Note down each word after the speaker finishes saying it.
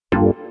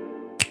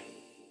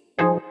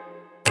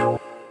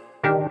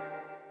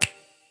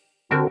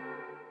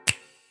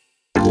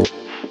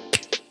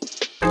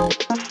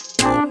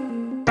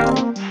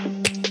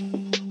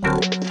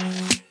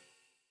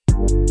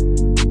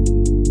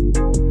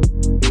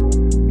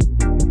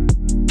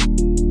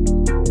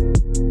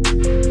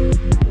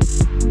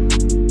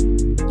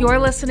You're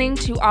listening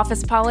to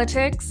Office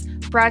Politics,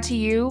 brought to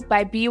you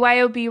by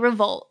BYOB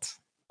Revolt.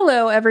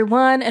 Hello,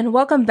 everyone, and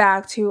welcome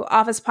back to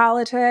Office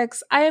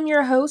Politics. I am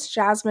your host,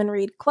 Jasmine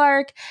Reed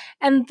Clark,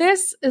 and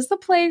this is the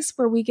place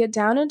where we get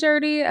down and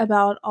dirty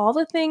about all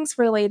the things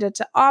related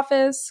to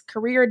office,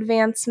 career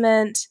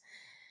advancement,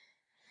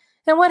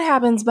 and what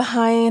happens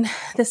behind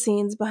the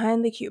scenes,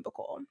 behind the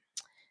cubicle.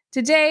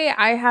 Today,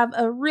 I have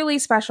a really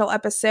special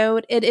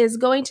episode. It is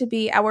going to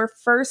be our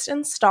first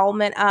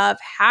installment of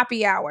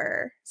Happy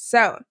Hour.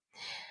 So,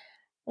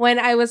 when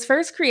I was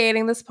first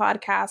creating this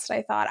podcast,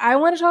 I thought I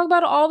want to talk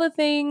about all the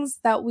things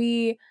that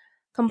we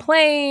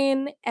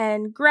complain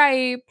and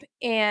gripe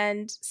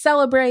and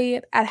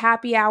celebrate at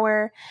Happy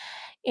Hour.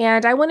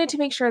 And I wanted to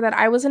make sure that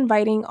I was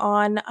inviting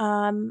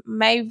on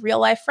my real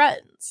life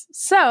friends.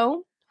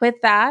 So, with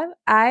that,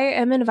 I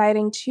am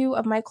inviting two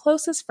of my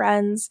closest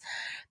friends,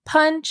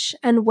 Punch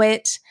and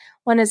Wit.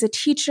 One is a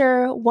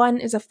teacher, one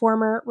is a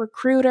former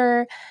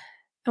recruiter,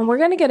 and we're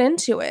going to get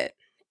into it.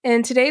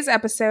 In today's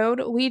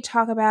episode, we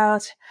talk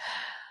about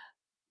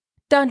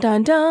dun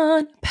dun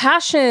dun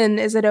passion.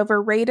 Is it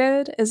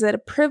overrated? Is it a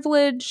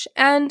privilege?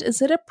 And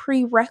is it a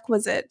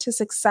prerequisite to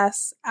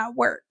success at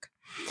work?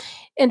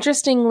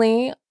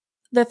 Interestingly,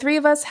 the three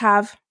of us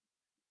have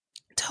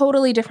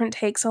totally different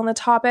takes on the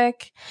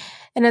topic.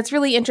 And it's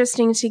really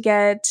interesting to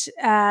get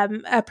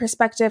a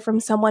perspective from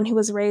someone who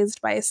was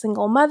raised by a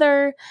single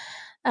mother,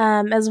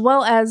 as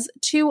well as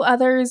two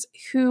others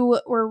who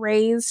were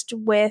raised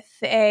with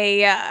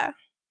a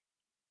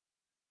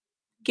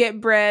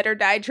get bread or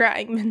die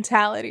trying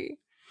mentality.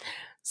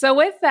 So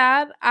with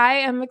that, I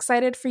am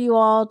excited for you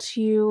all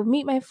to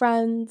meet my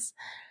friends,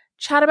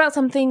 chat about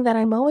something that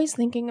I'm always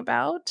thinking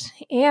about,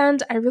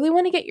 and I really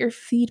want to get your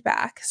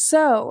feedback.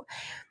 So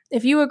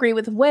if you agree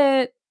with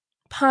Wit,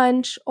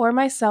 Punch, or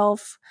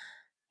myself,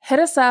 hit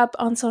us up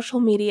on social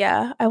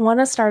media. I want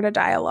to start a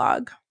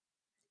dialogue.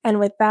 And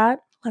with that,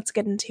 let's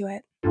get into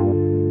it.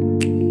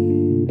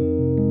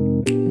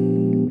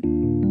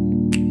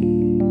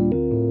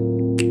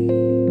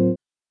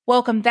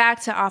 Welcome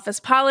back to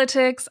Office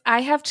Politics. I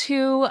have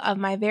two of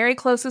my very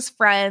closest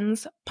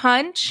friends,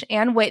 Punch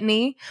and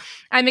Whitney.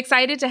 I'm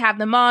excited to have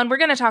them on. We're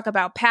going to talk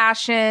about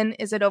passion.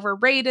 Is it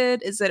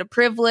overrated? Is it a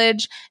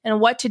privilege? And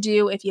what to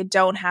do if you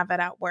don't have it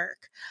at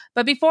work.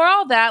 But before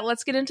all that,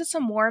 let's get into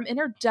some warm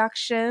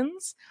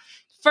introductions.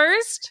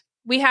 First,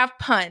 we have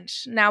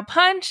Punch. Now,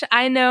 Punch,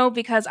 I know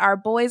because our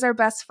boys are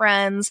best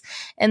friends,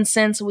 and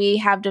since we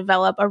have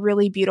developed a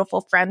really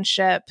beautiful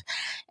friendship.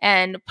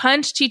 And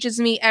Punch teaches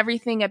me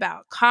everything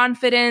about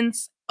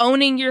confidence,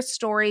 owning your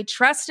story,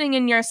 trusting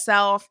in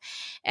yourself,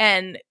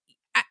 and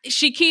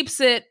she keeps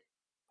it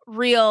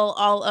real.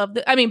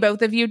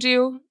 Both of you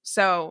do.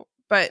 So,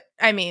 but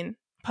I mean,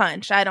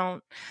 Punch,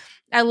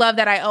 I love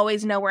that I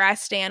always know where I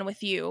stand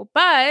with you.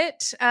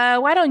 But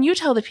why don't you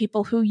tell the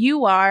people who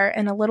you are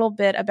and a little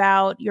bit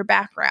about your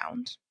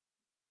background?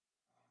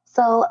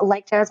 So,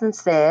 like Jasmine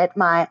said,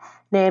 my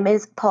name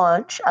is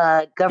Punch,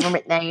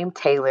 government name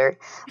Taylor,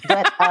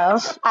 but I'm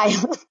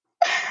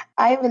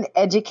an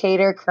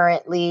educator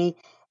currently,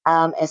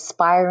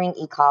 aspiring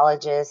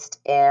ecologist,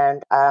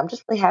 and I'm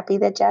just really happy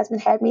that Jasmine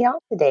had me on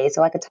today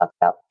so I could talk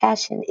about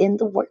passion in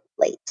the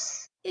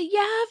workplace. You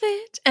have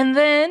it. And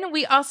then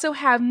we also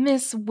have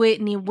Miss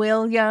Whitney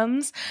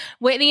Williams.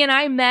 Whitney and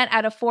I met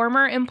at a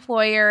former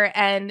employer,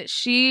 and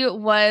she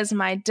was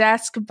my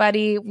desk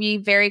buddy. We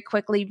very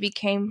quickly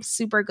became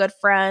super good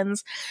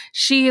friends.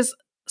 She is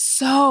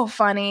so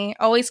funny,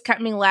 always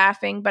kept me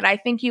laughing, but I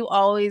think you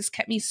always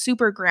kept me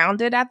super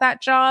grounded at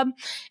that job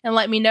and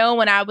let me know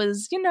when I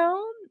was,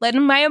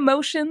 letting my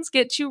emotions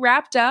get too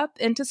wrapped up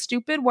into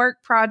stupid work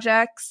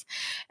projects.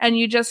 And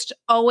you just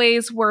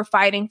always were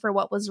fighting for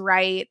what was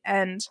right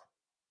and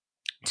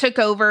took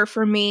over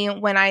for me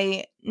when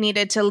I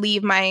needed to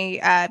leave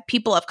my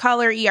people of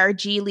color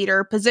ERG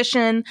leader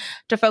position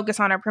to focus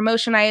on a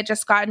promotion I had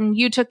just gotten.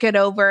 You took it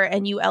over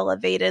and you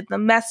elevated the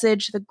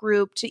message, the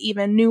group to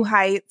even new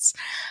heights.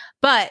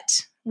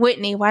 But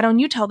Whitney, why don't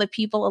you tell the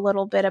people a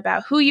little bit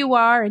about who you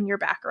are and your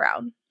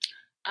background?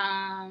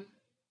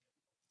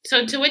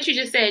 So to what you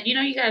just said,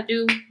 you got to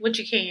do what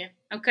you can.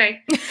 Okay.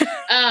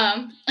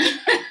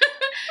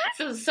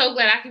 So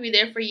glad I can be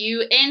there for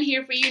you and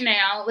here for you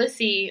now. Let's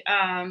see.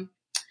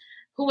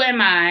 Who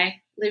am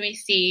I? Let me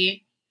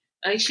see.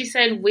 She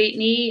said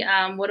Whitney.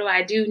 What do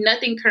I do?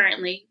 Nothing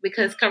currently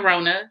because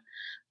Corona.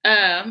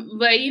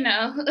 But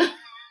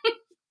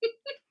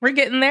we're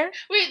getting there.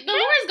 The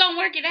Lord's gonna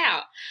work it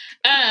out.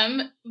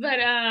 But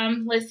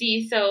let's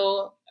see.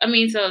 So I'm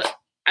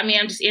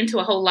just into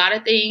a whole lot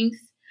of things.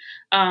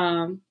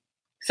 So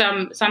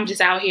I'm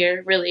just out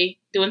here really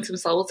doing some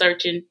soul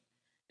searching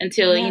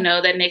until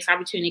that next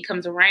opportunity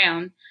comes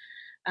around.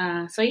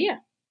 So yeah.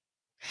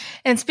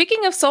 And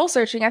speaking of soul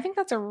searching, I think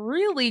that's a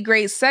really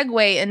great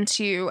segue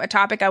into a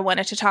topic I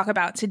wanted to talk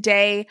about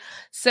today.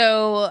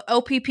 So,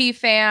 OPP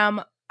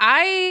fam,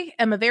 I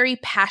am a very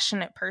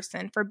passionate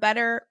person, for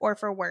better or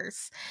for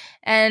worse.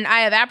 And I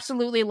have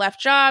absolutely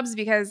left jobs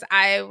because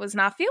I was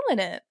not feeling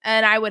it.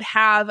 And I would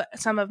have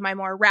some of my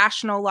more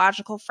rational,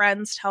 logical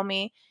friends tell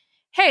me,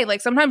 hey,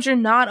 like sometimes you're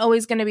not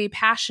always going to be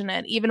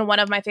passionate. Even one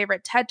of my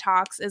favorite TED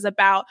Talks is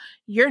about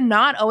you're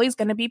not always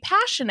going to be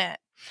passionate.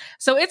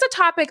 So it's a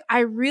topic I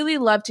really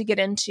love to get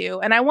into.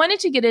 And I wanted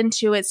to get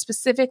into it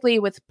specifically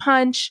with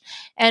Punch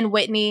and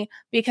Whitney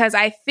because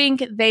I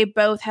think they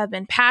both have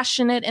been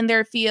passionate in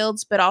their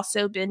fields, but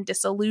also been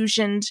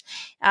disillusioned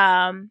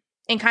and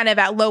kind of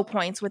at low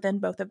points within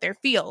both of their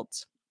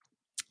fields.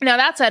 Now,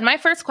 that said, my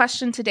first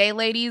question today,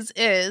 ladies,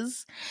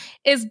 is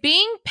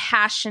being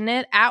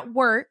passionate at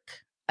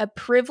work a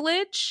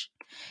privilege?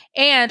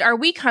 And are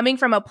we coming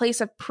from a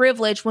place of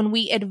privilege when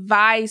we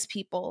advise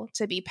people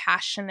to be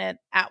passionate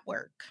at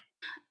work?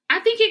 I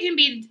think it can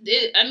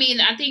be, I mean,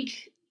 I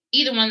think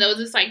either one of those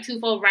is like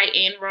twofold, right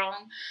and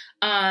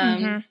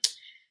wrong.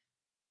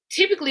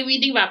 Typically, when you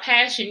think about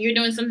passion, you're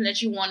doing something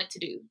that you wanted to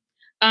do.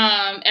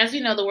 As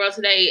we know, the world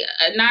today,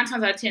 9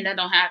 times out of 10, that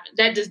don't happen.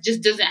 That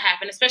just doesn't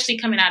happen, especially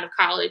coming out of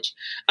college.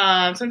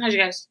 Sometimes you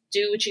got to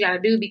do what you got to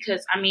do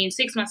because, I mean,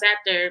 6 months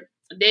after,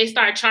 they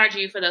start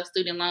charging you for those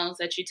student loans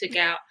that you took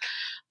out.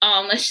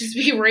 Let's just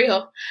be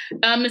real.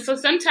 And so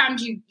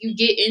sometimes you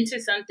get into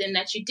something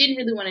that you didn't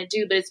really want to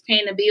do, but it's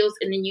paying the bills,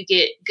 and then you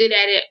get good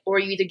at it, or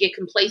you either get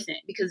complacent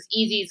because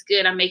easy is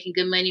good, I'm making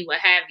good money, what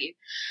have you.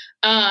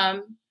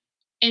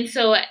 And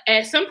so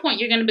at some point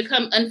you're going to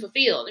become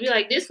unfulfilled. You're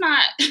like, this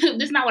not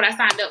what I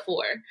signed up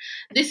for.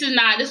 This was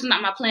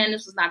not my plan.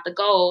 This was not the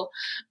goal.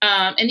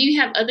 And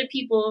you have other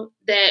people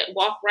that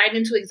walk right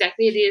into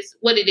exactly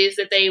what it is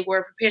that they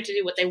were prepared to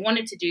do, what they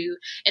wanted to do,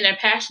 and they're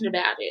passionate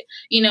about it.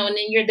 And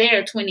then you're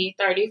there 20,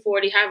 30,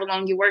 40, however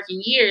long you're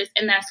working years,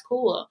 and that's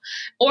cool.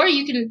 Or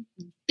you can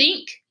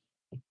think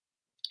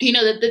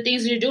that the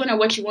things that you're doing are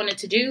what you wanted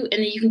to do, and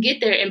then you can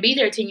get there and be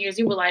there 10 years.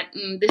 You were like,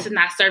 this is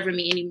not serving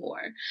me anymore.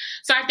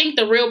 So I think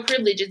the real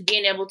privilege is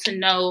being able to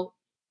know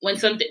when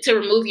something, to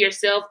remove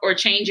yourself or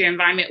change your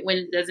environment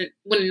when it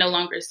no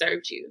longer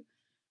serves you.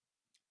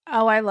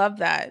 Oh, I love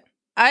that.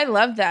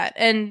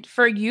 And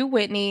for you,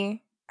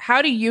 Whitney,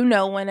 how do you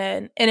know when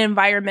an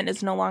environment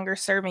is no longer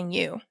serving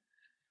you?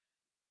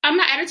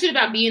 My attitude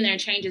about being there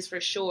changes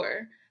for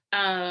sure.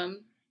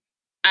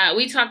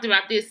 We talked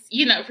about this,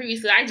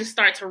 previously. I just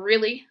start to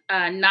really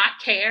not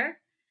care.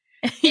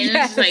 And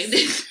Yes. It's like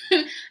this,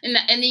 and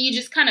then you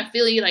just kind of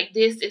feel you like,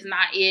 this is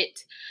not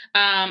it.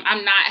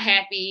 I'm not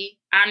happy.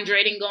 I'm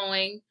dreading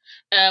going.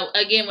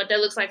 Again, what that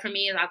looks like for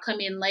me is I'll come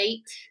in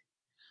late.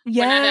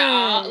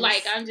 Yes.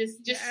 Like I'm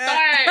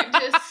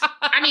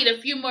I need a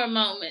few more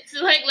moments.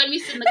 Like, let me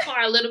sit in the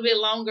car a little bit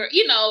longer,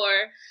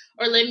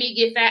 or let me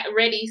get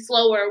ready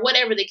slower,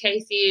 whatever the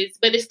case is.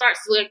 But it starts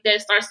to like that.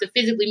 It starts to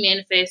physically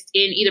manifest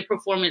in either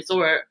performance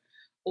or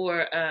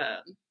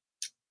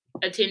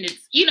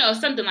attendance,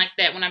 something like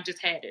that when I've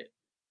just had it.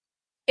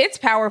 It's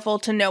powerful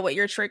to know what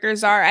your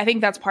triggers are. I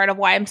think that's part of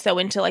why I'm so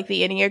into like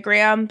the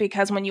Enneagram,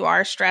 because when you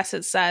are stressed,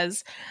 it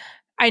says,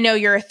 I know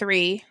you're a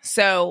 3.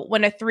 So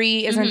when a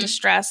 3 is into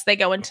stress, they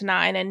go into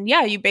 9. And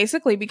yeah, you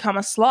basically become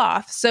a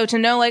sloth. So to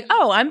know like,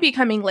 oh, I'm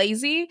becoming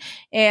lazy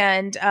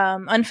and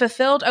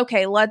unfulfilled.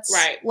 Okay,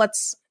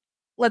 let's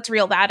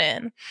reel that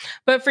in.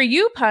 But for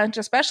you, Punch,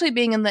 especially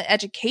being in the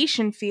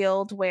education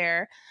field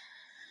where,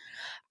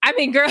 I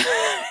mean, girl,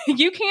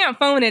 you can't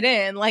phone it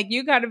in. Like,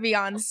 you got to be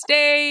on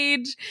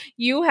stage.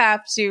 You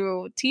have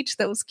to teach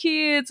those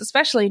kids,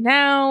 especially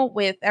now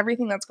with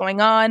everything that's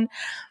going on.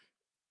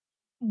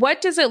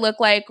 What does it look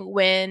like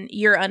when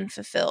you're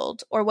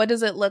unfulfilled? Or what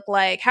does it look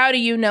like? How do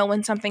you know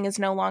when something is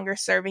no longer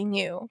serving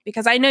you?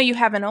 Because I know you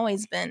haven't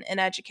always been an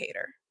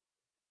educator.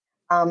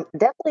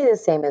 Definitely the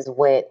same as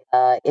Whit.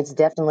 It's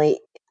definitely,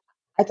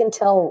 I can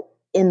tell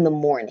in the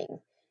morning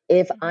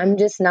if I'm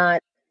just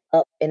not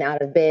up and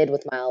out of bed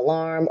with my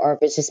alarm, or if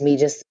it's just me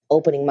just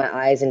opening my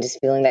eyes and just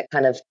feeling that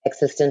kind of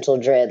existential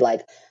dread, like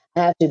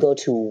I have to go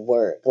to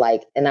work,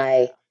 and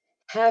I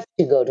have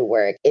to go to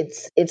work. It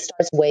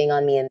starts weighing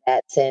on me in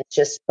that sense,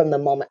 just from the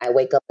moment I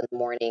wake up in the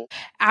morning.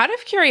 Out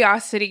of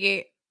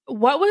curiosity,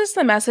 what was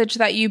the message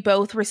that you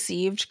both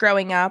received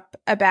growing up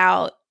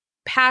about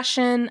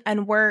passion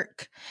and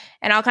work?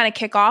 And I'll kind of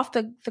kick off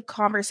the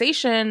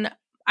conversation.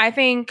 I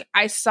think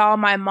I saw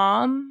my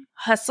mom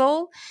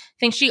hustle. I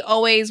think she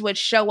always would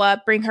show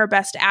up, bring her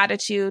best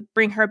attitude,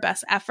 bring her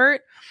best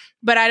effort.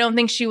 But I don't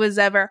think she was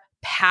ever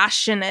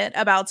passionate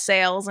about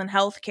sales and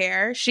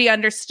healthcare. She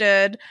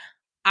understood,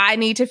 I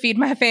need to feed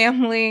my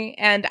family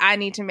and I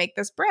need to make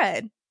this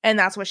bread. And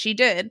that's what she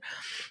did.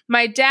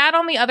 My dad,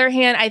 on the other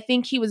hand, I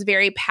think he was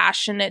very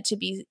passionate to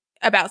be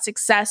about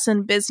success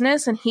in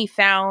business, and he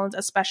found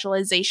a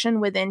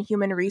specialization within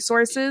human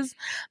resources.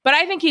 But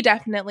I think he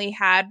definitely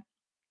had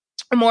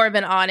more of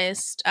an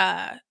honest,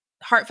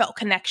 heartfelt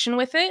connection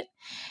with it.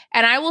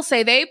 And I will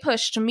say they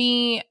pushed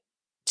me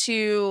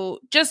to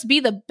just be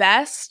the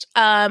best.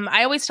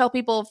 I always tell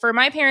people, for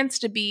my parents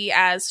to be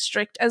as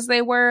strict as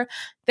they were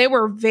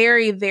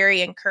very,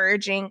 very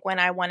encouraging when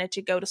I wanted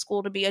to go to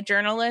school to be a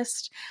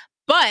journalist.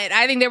 But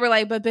I think they were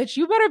like, but bitch,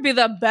 you better be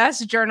the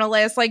best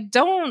journalist.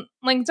 Don't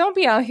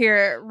be out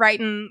here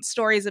writing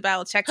stories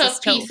about Texas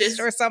toast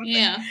or something.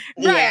 Yeah.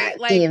 Right.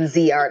 Yeah,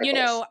 TMZ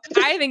articles.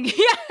 I think,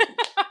 yeah.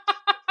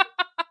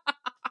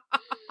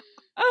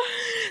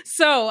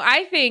 So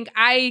I think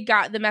I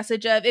got the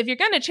message of, if you're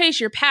going to chase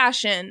your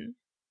passion,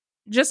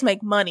 just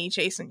make money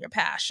chasing your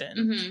passion.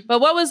 Mm-hmm.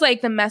 But what was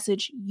like the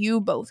message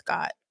you both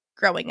got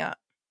growing up?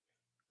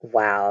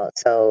 Wow.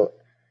 So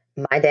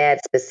my dad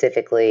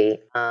specifically,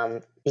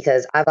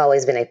 because I've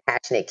always been a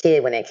passionate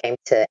kid when it came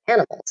to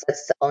animals.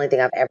 That's the only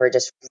thing I've ever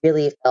just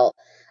really felt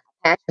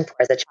passion for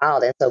as a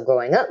child. And so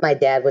growing up, my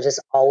dad would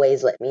just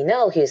always let me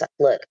know. He was like,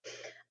 look,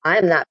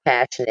 I'm not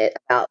passionate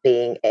about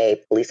being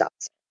a police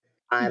officer.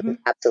 I'm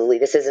absolutely,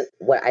 this isn't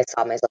what I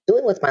saw myself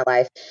doing with my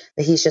life.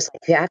 But he's just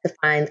like, you have to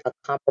find a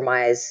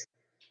compromise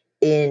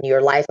in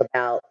your life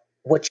about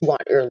what you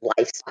want your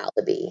lifestyle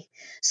to be.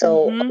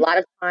 So a lot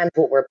of times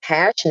what we're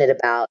passionate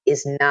about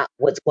is not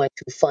what's going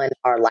to fund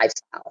our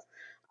lifestyle.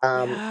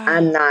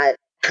 I'm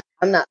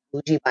not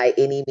bougie by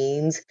any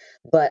means,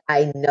 but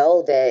I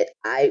know that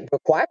I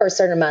require a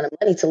certain amount of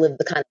money to live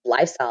the kind of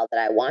lifestyle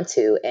that I want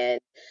to. And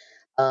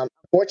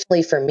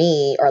fortunately for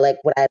me, or like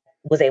what I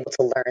was able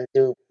to learn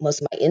through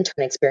most of my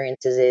intern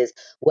experiences, is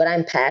what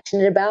I'm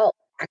passionate about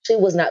actually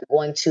was not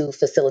going to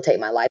facilitate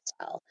my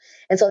lifestyle.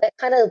 And so that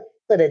kind of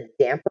put a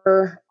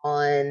damper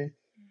on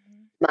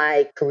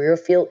my career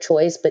field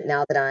choice. But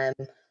now that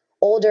I'm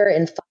older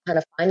and kind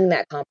of finding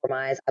that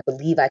compromise, I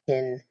believe I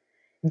can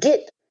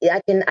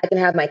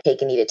have my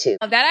cake and eat it too.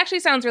 That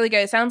actually sounds really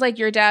good. It sounds like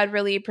your dad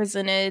really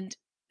presented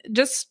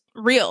just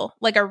real,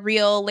 like a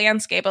real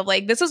landscape of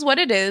like, this is what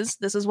it is,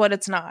 this is what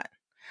it's not.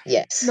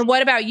 Yes. Now,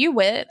 what about you,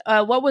 Whit?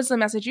 What was the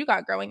message you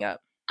got growing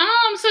up?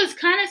 So it's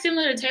kind of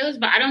similar to Taylor's,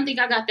 but I don't think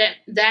I got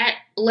that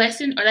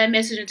lesson or that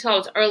message until I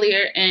was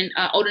earlier and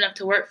old enough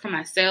to work for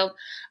myself.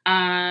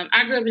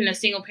 I grew up in a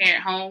single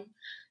parent home,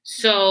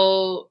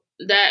 so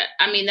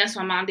that's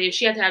what mom did.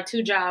 She had to have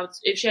 2 jobs.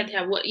 If she had to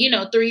have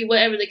 3,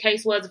 whatever the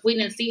case was. If we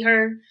didn't see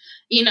her, and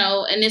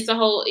it's a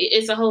whole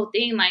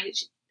thing. Like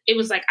it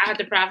was like I had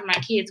to provide for my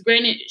kids.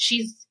 Granted,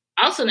 she's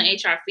also in the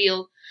HR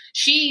field.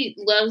 She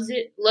loves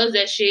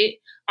that shit.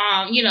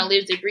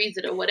 Lives it, breathes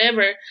it, or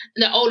whatever.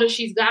 The older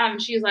she's gotten,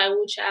 she's like,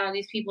 "Oh, child,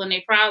 these people and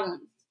their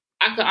problems."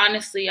 I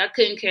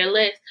couldn't care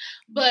less.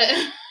 But,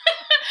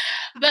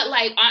 but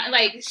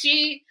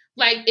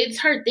it's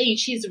her thing.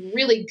 She's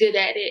really good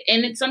at it,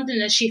 and it's something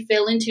that she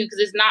fell into because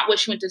it's not what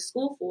she went to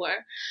school for.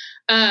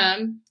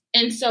 And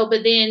so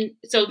then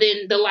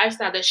the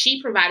lifestyle that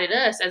she provided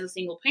us as a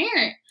single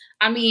parent.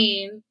 I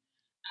mean,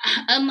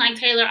 unlike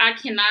Taylor, I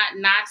cannot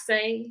not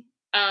say.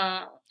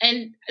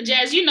 And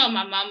Jazz, you know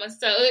my mama,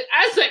 so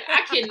I was like,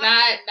 I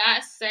cannot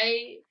not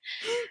say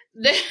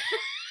that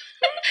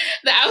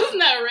that I was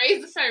not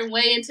raised a certain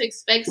way and to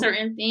expect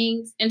certain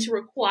things and to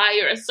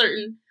require a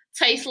certain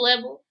taste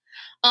level.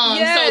 So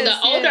the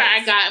older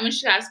I got, when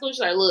she got to school, she's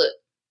like, look,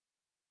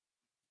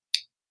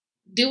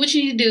 do what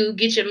you need to do,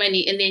 get your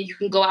money, and then you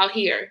can go out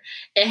here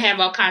and have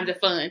all kinds of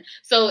fun.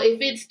 So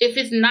if you're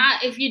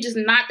just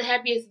not the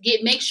happiest,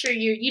 make sure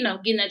you're,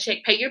 getting a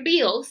check, pay your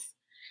bills.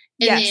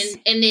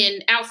 And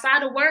then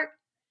outside of work,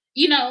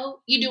 you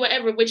do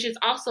whatever, which is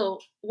also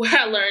where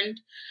I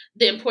learned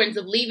the importance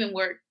of leaving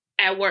work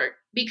at work.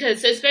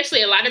 Because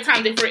especially a lot of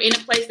times if you're in a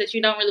place that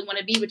you don't really want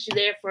to be, but you're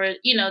there for,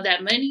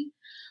 that money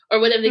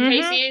or whatever the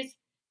case is,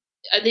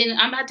 then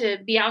I'm about to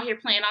be out here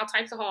playing all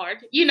types of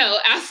hard,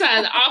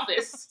 outside the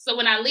office. So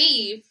when I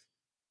leave,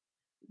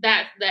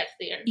 that's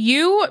there.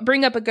 You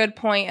bring up a good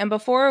point. And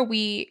before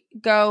we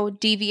go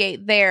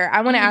deviate there,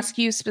 I want to ask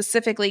you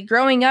specifically,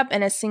 growing up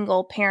in a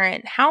single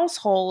parent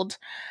household,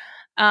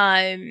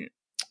 do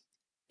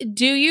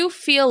you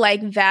feel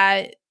like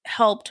that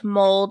helped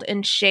mold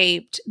and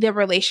shaped the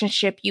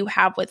relationship you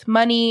have with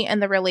money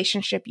and the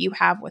relationship you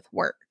have with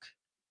work?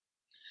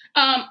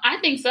 I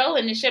think so,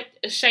 and it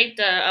shaped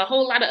a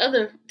whole lot of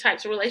other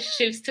types of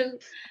relationships too.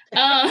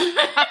 But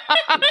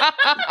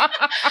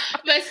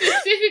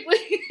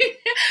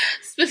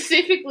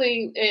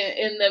specifically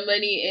in the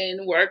money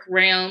and work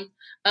realm,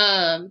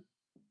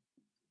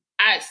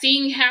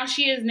 seeing how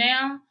she is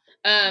now,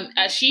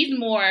 she's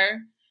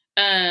more.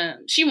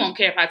 She won't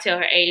care if I tell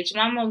her age.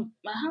 How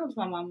old's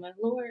my mama?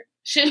 Lord,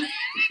 she's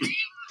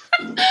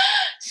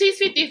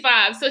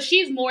 55, so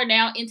she's more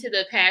now into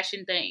the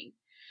passion thing.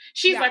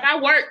 She's like, I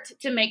worked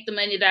to make the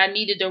money that I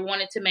needed or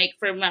wanted to make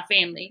for my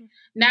family.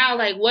 Now,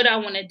 like, what I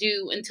want to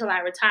do until I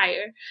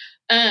retire.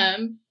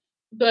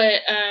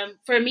 But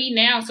for me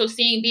now, so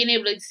being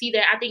able to see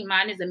that, I think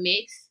mine is a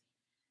mix.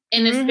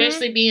 And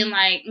especially being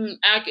like,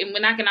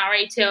 when I can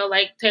already tell,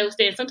 like Taylor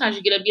said, sometimes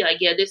you get up and be like,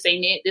 yeah, this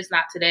ain't it. This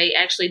not today.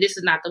 Actually, this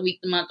is not the week,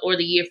 the month, or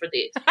the year for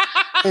this.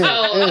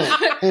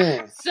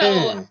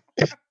 So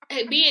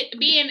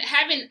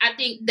having I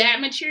think that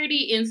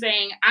maturity in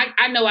saying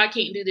I know I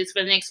can't do this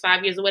for the next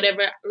 5 years or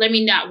whatever. Let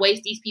me not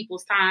waste these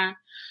people's time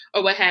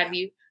or what have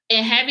you.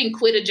 And having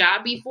quit a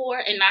job before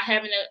and not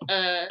having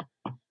a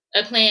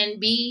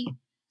plan B,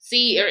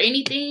 C, or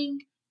anything,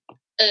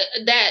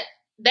 that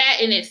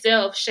in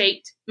itself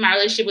shaped my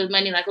relationship with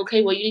money. Like,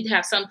 okay, well, you need to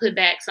have some put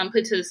back, some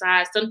put to the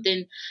side,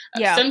 something,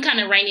 some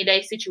kind of rainy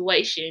day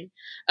situation.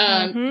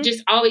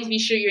 Just always be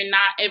sure you're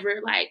not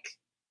ever like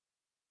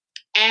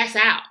ass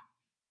out.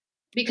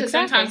 Because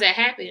sometimes that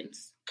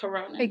happens,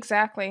 Corona.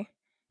 Exactly.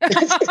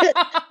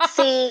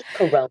 See,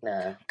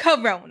 Corona.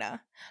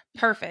 Corona.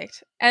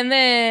 Perfect. And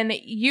then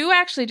you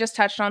actually just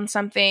touched on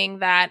something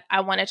that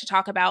I wanted to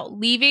talk about,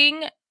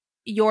 leaving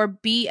your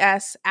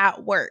BS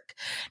at work.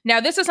 Now,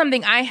 this is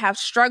something I have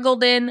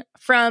struggled in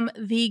from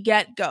the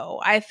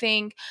get-go. I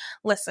think,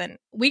 listen,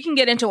 we can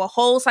get into a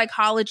whole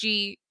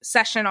psychology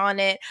session on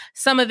it.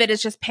 Some of it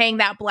is just paying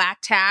that black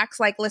tax.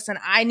 Like, listen,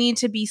 I need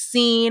to be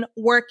seen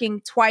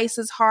working twice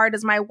as hard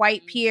as my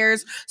white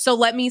peers. So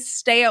let me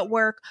stay at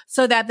work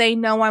so that they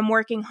know I'm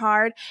working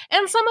hard.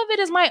 And some of it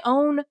is my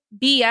own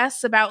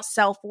BS about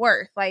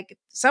self-worth. Like,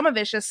 some of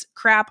it's just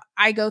crap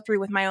I go through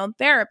with my own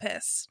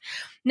therapist.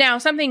 Now,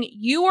 something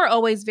you are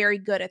always very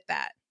good at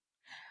that.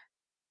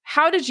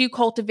 How did you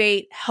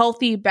cultivate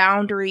healthy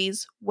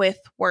boundaries with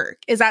work?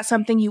 Is that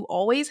something you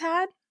always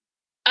had?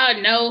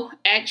 No,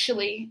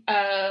 actually.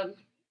 And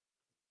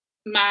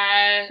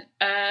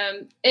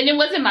it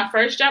wasn't my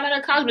first job out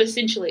of college, but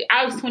essentially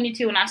I was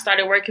 22 when I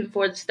started working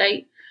for the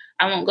state.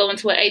 I won't go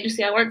into what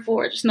agency I worked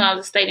for, just know I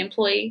was a state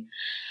employee.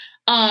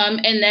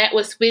 And that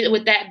was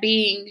with that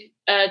being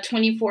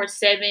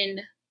 24/7,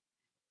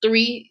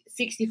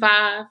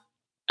 365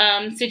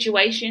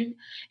 situation,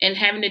 and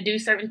having to do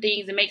certain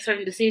things and make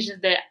certain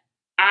decisions that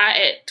I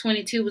at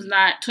 22 was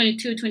not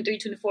 22, 23,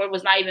 24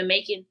 was not even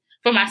making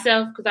for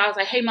myself, because I was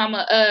like, hey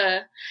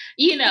mama,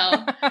 you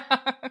know,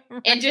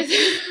 and just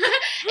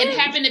and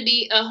having to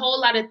be a whole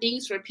lot of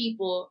things for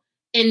people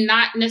and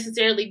not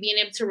necessarily being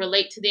able to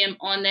relate to them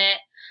on that.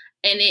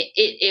 And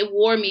it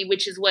wore me,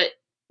 which is what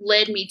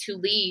led me to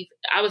leave.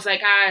 I was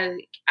like, I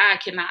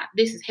cannot,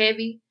 this is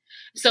heavy.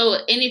 So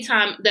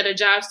anytime that a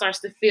job starts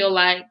to feel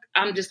like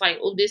I'm just like,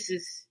 oh, this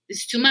is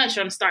too much,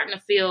 or I'm starting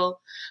to feel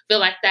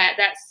like that,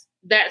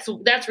 that's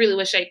really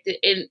what shaped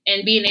it,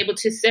 and being able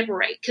to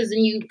separate, because then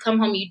you come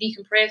home, you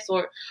decompress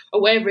or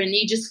whatever, and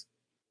you just,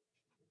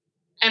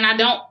 and I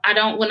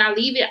don't when I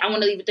leave it, I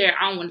want to leave it there.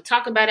 I don't want to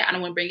talk about it. I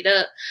don't want to bring it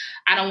up.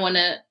 I don't want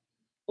to,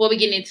 what we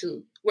getting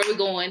into, where we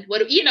going,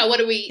 what are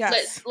we,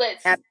 Yes.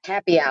 let's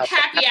happy hour.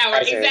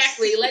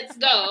 Exactly. Let's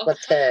go.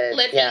 Let's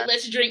eat,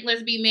 let's drink,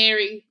 let's be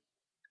merry.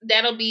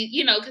 That'll be,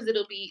 because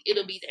it'll be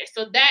there.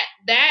 So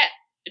that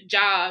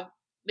job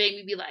made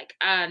me be like,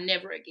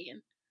 never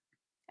again.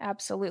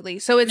 Absolutely.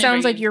 So it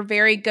sounds like you're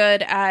very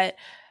good at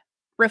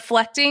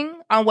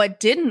reflecting on what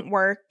didn't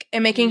work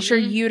and making sure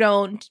you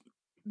don't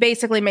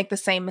basically make the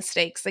same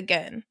mistakes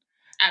again.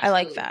 Absolutely. I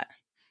like that.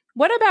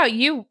 What about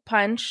you,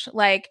 Punch?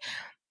 Like,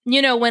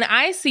 when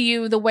I see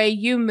you, the way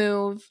you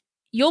move,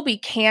 you'll be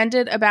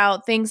candid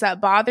about things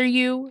that bother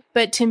you.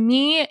 But to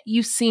me,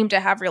 you seem to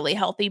have really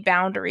healthy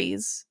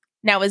boundaries.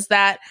 Now, is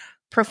that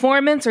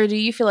performance, or do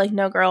you feel like,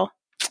 no, girl,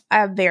 I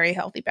have very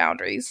healthy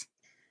boundaries?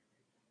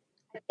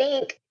 I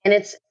think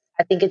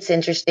it's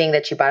interesting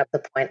that you brought up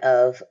the point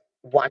of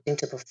wanting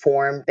to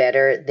perform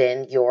better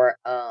than your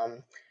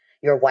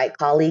white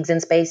colleagues in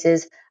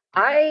spaces.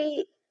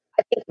 I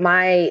think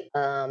my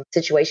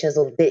situation is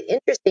a little bit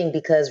interesting,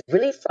 because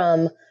really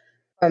from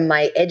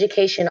my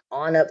education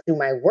on up through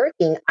my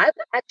working, I've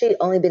actually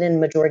only been in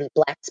majority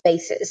Black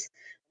spaces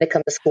when it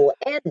comes to school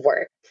and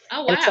work.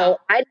 Oh, wow. And so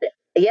I've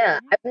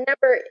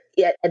never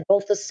yet at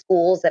both the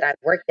schools that I've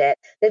worked at,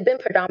 they've been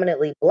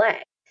predominantly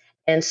Black.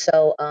 And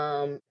so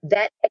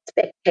that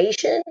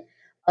expectation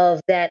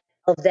of that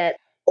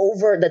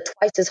over the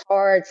twice as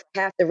hard for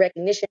half the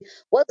recognition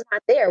was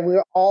not there. We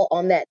were all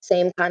on that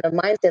same kind of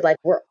mindset, like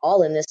we're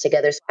all in this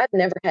together. So I've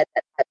never had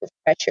that type of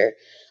pressure.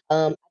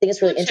 I think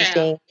it's really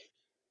interesting.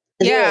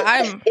 Yeah,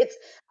 I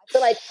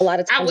feel like a lot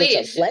of times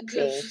it's a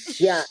blessing.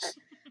 Yeah.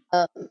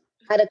 I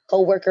had a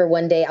coworker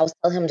one day, I was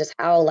telling him just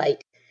how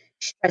like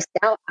stressed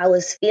out I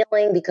was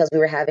feeling, because we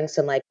were having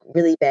some like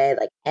really bad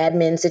like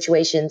admin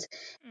situations.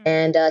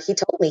 And he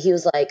told me, he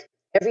was like,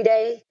 every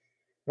day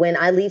when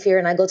I leave here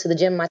and I go to the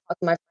gym, I talk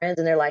to my friends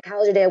and they're like,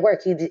 how's your day at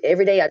work?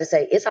 Every day I just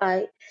say, it's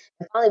high.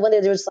 And finally one day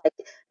there was like,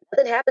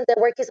 nothing happens at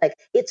work. He's like,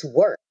 it's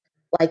work.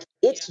 Like,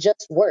 it's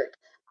just work.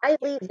 I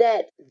leave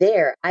that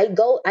there. I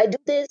do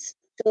this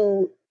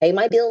to pay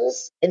my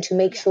bills and to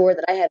make sure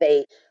that I have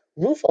a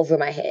roof over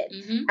my head.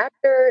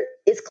 After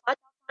it's clock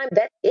time,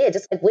 that's it.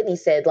 Just like Whitney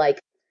said,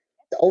 like,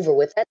 that's over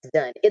with. That's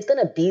done. It's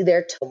gonna be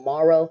there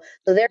tomorrow.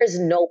 So there is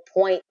no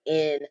point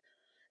in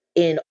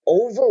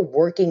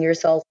overworking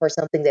yourself for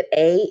something that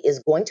A, is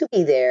going to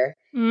be there,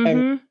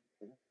 and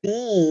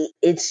B,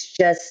 it's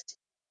just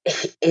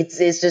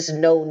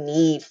no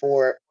need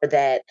for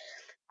that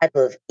type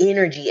of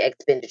energy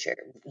expenditure.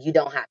 You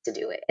don't have to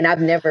do it. And I've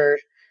never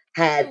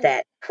had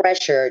that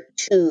pressure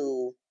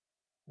to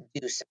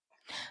do so.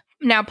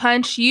 Now,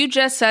 Punch, you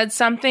just said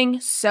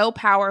something so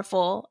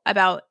powerful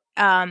about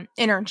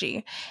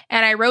energy.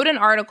 And I wrote an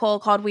article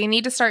called "We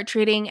Need to Start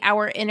Treating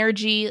Our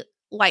Energy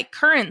Like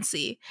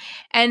Currency."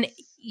 And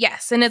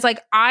yes, and it's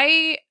like,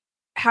 I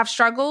have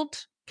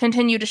struggled,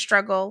 continue to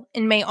struggle,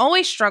 and may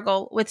always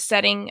struggle with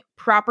setting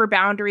proper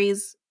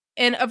boundaries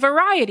in a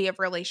variety of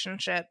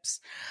relationships.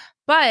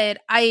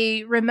 But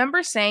I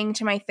remember saying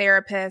to my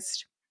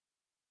therapist,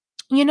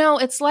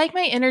 It's like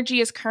my energy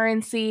is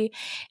currency,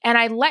 and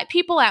I let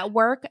people at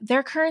work,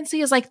 their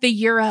currency is like the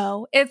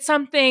euro. It's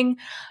something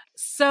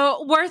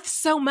so worth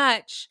so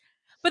much.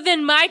 But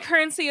then my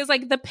currency is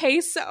like the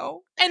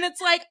peso. And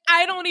it's like,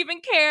 I don't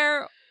even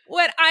care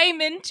what I'm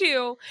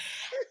into.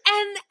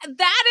 And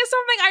that is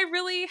something I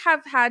really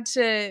have had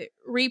to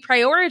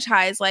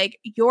reprioritize. Like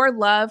your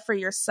love for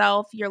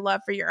yourself, your love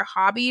for your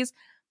hobbies.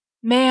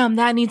 Ma'am,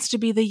 that needs to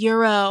be the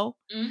euro.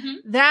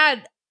 Mm-hmm.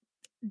 That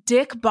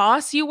dick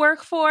boss you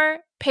work for,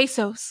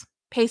 pesos.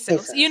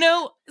 Pesos.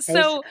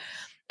 So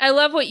I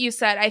love what you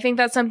said. I think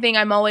that's something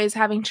I'm always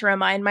having to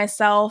remind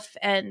myself.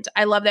 And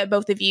I love that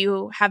both of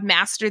you have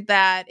mastered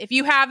that. If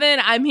you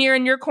haven't, I'm here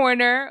in your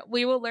corner.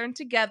 We will learn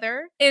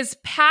together. Is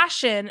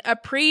passion a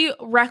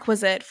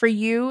prerequisite for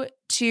you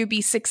to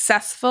be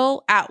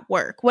successful at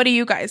work? What do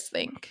you guys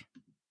think?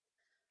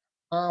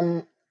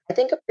 I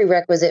think a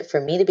prerequisite for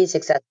me to be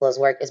successful as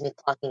work is me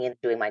clocking in and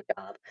doing my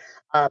job.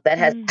 That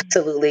has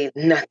absolutely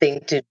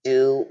nothing to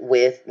do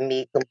with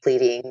me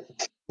completing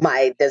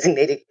my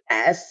designated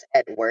tasks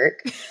at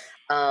work.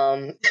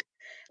 Um,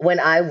 when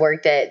I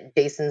worked at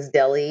Jason's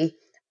Deli,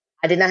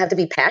 I did not have to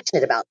be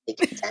passionate about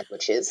making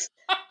sandwiches.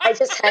 I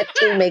just had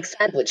to make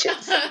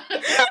sandwiches.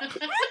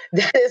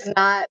 That is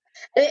not,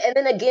 and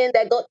then again,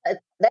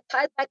 that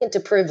ties back into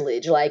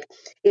privilege. Like,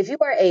 if you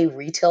are a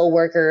retail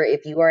worker,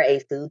 if you are a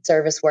food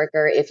service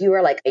worker, if you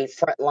are like a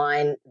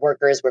frontline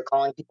worker, as we're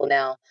calling people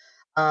now,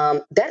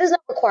 that does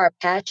not require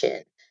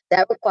passion.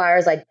 That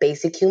requires like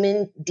basic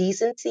human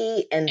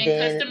decency, and And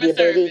then customer the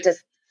ability to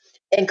service.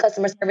 and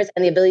customer service,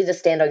 and the ability to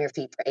stand on your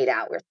feet for 8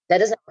 hours. That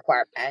doesn't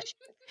require passion.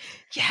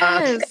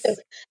 Um, Yes.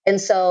 and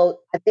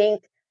so I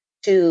think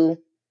to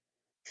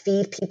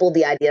feed people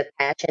the idea of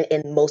passion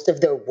in most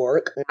of their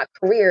work, not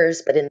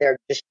careers, but in their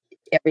just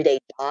everyday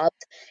jobs,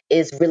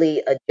 is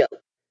really a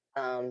joke,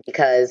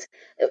 because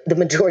the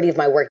majority of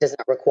my work does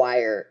not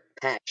require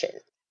passion.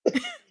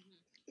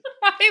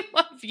 I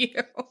love you.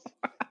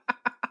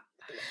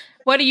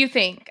 What do you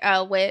think,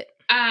 Wit?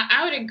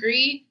 I would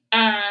agree.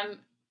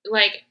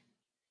 Like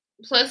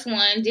plus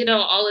one, ditto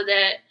all of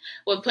that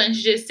what Punch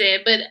just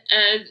said. But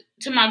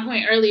to my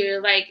point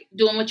earlier, like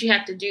doing what you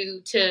have to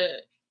do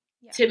to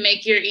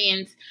make your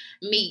ends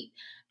meet.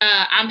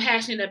 I'm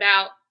passionate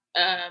about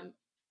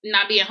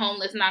not being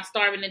homeless, not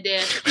starving to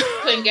death,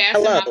 putting gas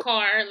in Hello. my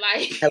car.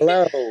 Like,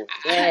 Hello.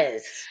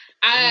 Yes.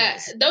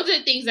 Yes. those are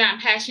the things that I'm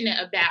passionate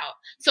about.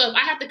 So if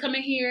I have to come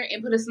in here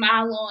and put a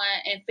smile on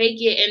and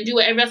fake it and do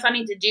whatever else I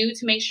need to do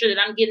to make sure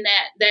that I'm getting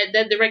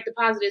that direct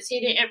deposit is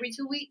hidden every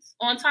 2 weeks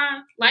on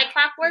time, like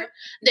clockwork,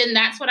 then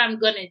that's what I'm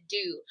gonna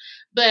do.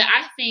 But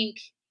I think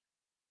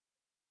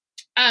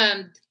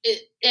and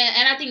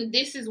I think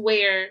this is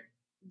where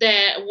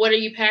that what are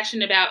you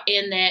passionate about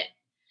in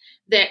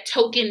that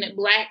token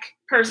black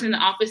person in the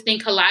office thing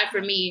collide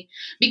for me,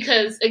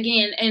 because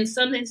again, in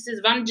some instances,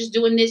 if I'm just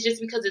doing this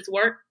just because it's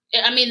work,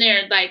 I mean,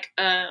 they're like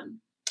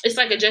it's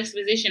like a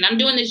juxtaposition. I'm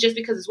doing this just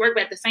because it's work,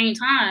 but at the same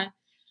time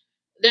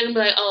they're gonna be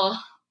like, oh,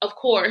 of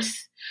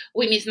course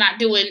Whitney's not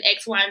doing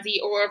X, Y, and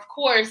Z, or of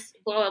course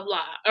blah blah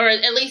blah, or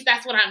at least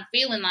that's what I'm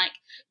feeling like.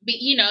 But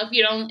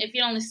if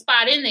you don't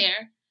spot in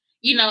there,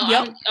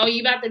 Yep.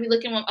 you about to be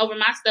looking over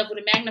my stuff with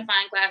a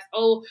magnifying glass.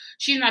 Oh,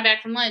 she's not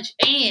back from lunch,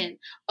 and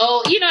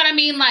you know what I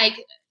mean? Like,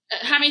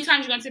 how many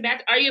times you going to sit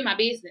back? Are you in my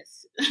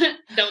business?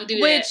 Don't do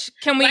that. Which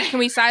can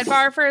we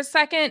sidebar for a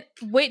second?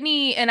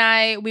 Whitney and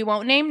I, we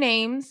won't name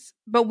names,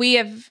 but we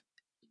have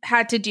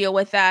had to deal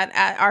with that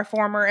at our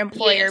former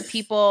employer. Yes.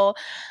 People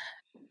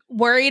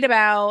worried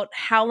about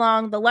how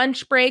long the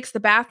lunch breaks, the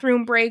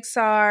bathroom breaks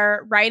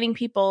are, writing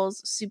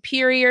people's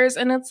superiors,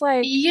 and it's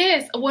like,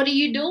 yes, what are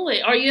you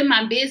doing? Are you in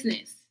my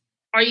business?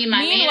 Are you my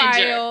manager?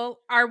 Meanwhile,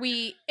 are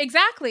you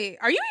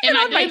even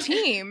on my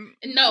team?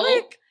 No.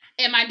 Like,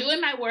 am I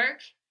doing my work?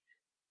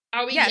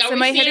 Yes,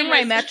 am I hitting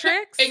my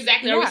metrics?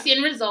 Exactly. Yeah. Are we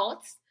seeing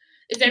results?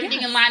 Is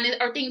everything in line?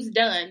 Are things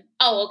done?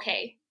 Oh,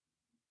 okay.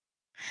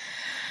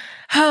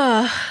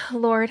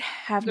 Lord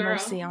have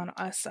mercy on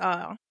us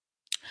all.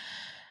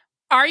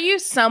 Are you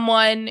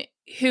someone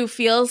who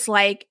feels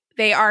like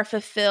they are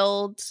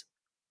fulfilled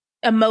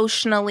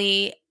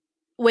emotionally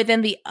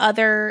within the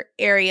other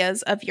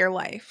areas of your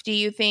life? Do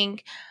you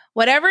think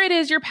whatever it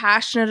is you're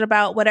passionate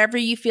about, whatever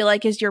you feel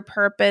like is your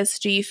purpose,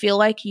 do you feel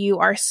like you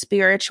are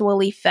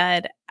spiritually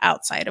fed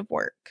outside of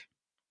work?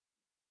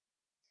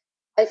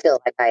 I feel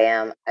like I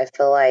am. I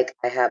feel like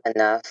I have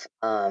enough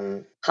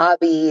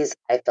hobbies.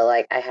 I feel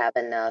like I have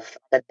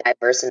a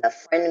diverse enough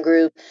friend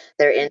group.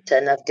 They're into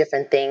enough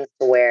different things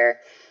to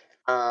where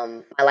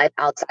my life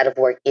outside of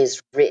work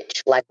is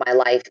rich. Like, my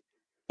life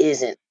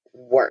isn't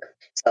work.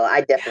 So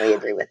I definitely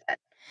agree with that.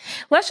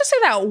 Let's just say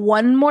that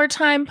one more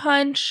time,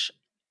 Punch.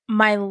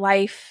 My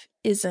life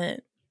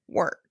isn't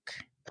work.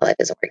 My life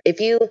isn't work.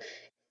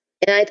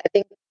 I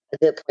think a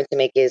good point to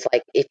make is,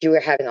 like, if you were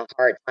having a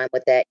hard time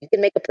with that, you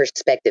can make a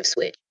perspective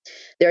switch.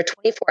 There are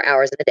 24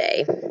 hours in a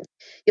day.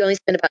 You only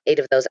spend about 8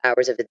 of those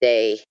hours of the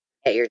day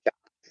at your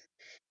job.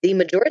 The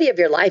majority of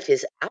your life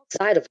is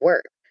outside of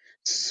work.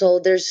 So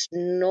there's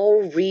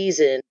no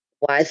reason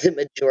why the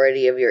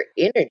majority of your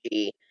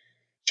energy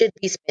should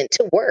be spent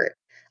to work.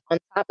 On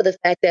top of the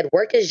fact that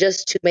work is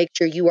just to make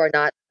sure you are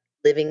not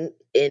living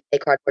in a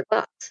cardboard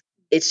box.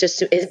 It's just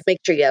to make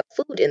sure you have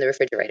food in the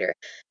refrigerator.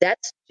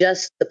 That's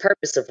just the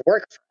purpose of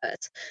work for us,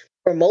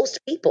 for most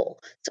people.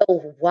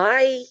 So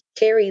why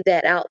carry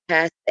that out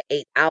past the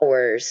 8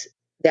 hours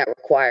that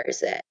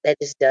requires that? That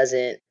just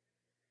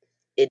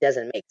it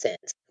doesn't make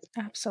sense.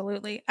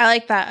 Absolutely. I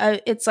like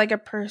that. It's like a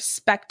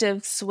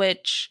perspective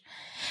switch.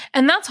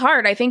 And that's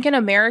hard. I think in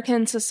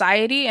American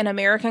society and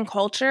American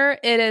culture,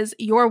 it is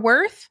your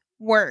worth,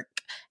 work.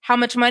 How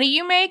much money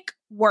you make,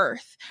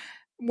 worth,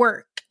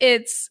 work.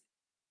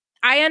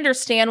 I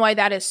understand why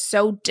that is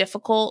so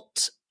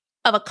difficult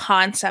of a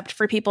concept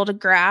for people to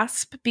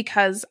grasp,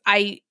 because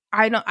I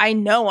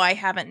know I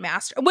haven't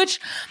mastered, which,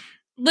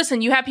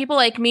 listen, you have people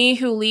like me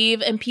who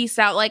leave and peace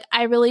out. Like,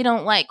 I really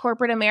don't like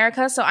corporate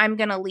America, so I'm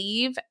going to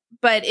leave.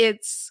 But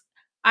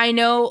I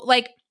know,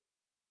 like,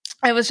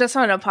 I was just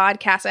on a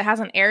podcast. It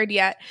hasn't aired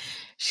yet.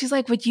 She's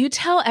like, would you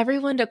tell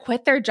everyone to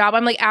quit their job?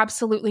 I'm like,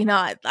 absolutely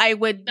not. I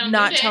would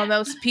not tell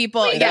those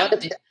people. Do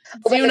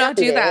not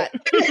do that.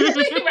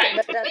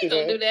 Right. Please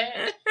don't do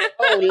that.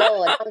 Oh,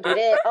 Lord, don't do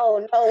that.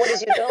 Oh, no, what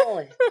is you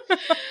doing?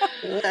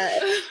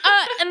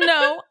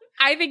 No,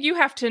 I think you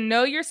have to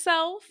know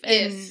yourself.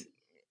 And,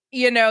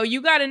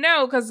 you got to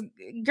know, because,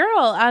 girl,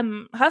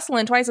 I'm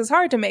hustling twice as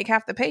hard to make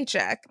half the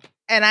paycheck.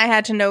 And I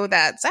had to know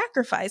that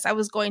sacrifice I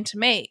was going to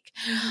make.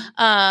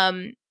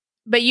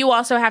 But you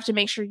also have to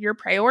make sure your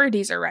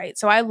priorities are right.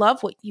 So I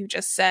love what you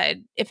just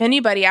said. If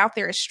anybody out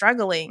there is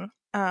struggling,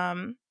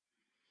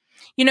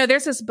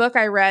 there's this book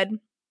I read,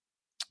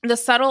 The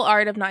Subtle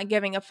Art of Not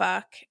Giving a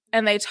Fuck.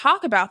 And they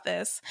talk about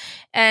this.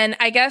 And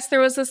I guess there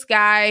was this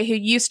guy who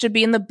used to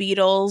be in the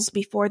Beatles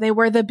before they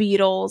were the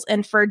Beatles.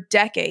 And for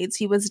decades,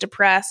 he was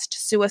depressed,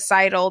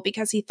 suicidal,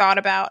 because he thought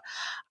about,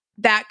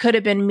 that could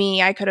have been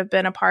me. I could have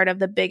been a part of one of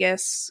the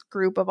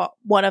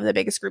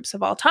biggest groups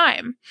of all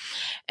time.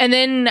 And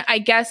then I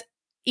guess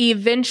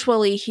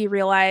eventually he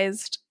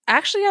realized,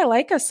 actually, I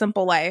like a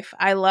simple life.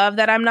 I love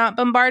that I'm not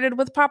bombarded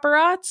with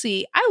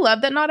paparazzi. I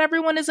love that not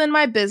everyone is in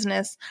my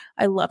business.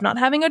 I love not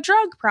having a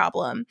drug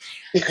problem.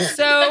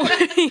 So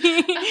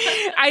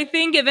I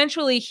think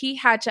eventually he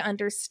had to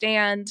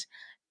understand,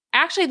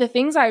 actually, the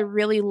things I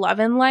really love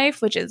in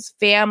life, which is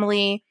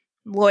family,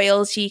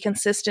 loyalty,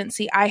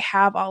 consistency, I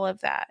have all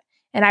of that.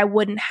 And I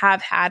wouldn't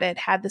have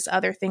had this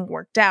other thing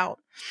worked out.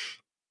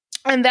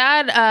 And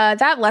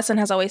that lesson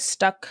has always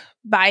stuck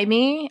by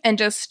me, and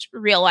just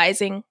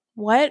realizing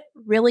what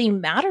really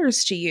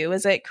matters to you.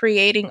 Is it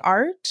creating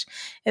art?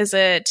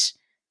 And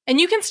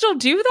you can still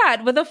do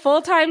that with a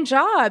full-time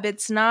job.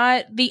 It's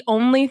not the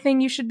only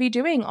thing you should be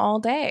doing all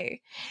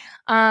day.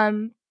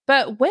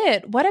 But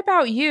Whit, what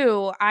about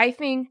you? I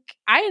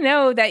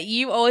know that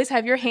you always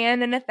have your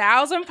hand in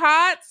 1,000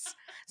 pots.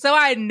 So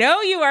I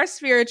know you are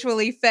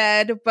spiritually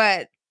fed,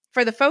 but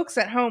for the folks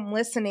at home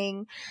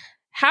listening,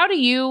 how do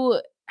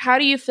you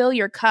fill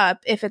your cup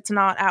if it's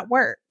not at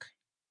work?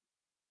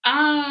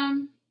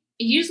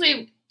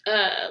 Usually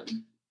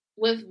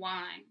with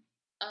wine.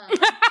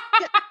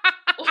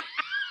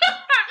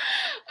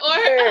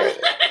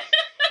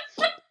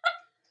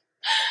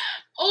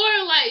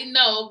 Or like,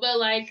 no, but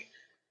like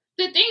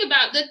the thing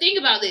about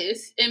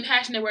this in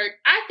passionate work,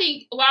 I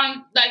think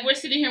while like we're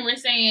sitting here, we're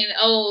saying,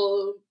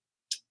 oh,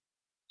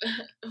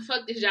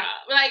 fuck this job,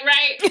 like,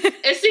 right?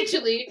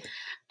 Essentially,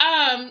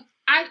 I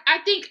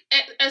think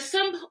at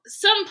some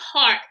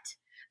part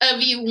of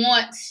you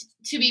wants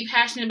to be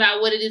passionate about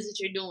what it is that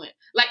you're doing.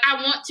 Like,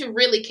 I want to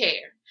really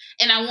care,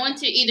 and I want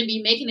to either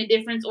be making a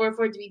difference, or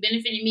for it to be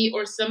benefiting me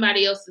or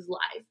somebody else's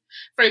life.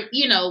 For,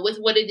 with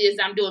what it is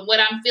I'm doing, what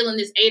I'm feeling,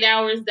 this 8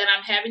 hours that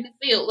I'm having to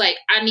feel, like,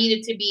 I need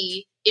it to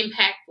be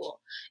impactful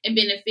and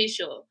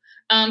beneficial.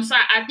 So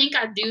I think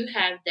I do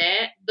have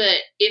that. But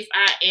if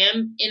I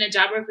am in a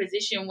job or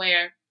position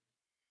where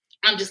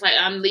I'm just like,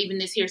 I'm leaving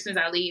this here since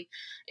I leave,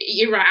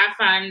 you're right. I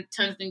find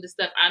tons of things of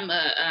stuff. I'm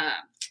a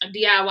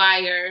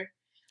DIYer.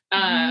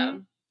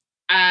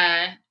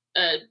 I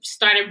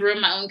started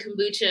brewing my own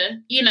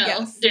kombucha,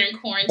 during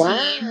quarantine.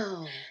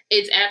 Wow.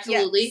 It's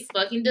absolutely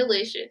fucking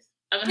delicious.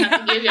 I'm going to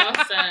have to give y'all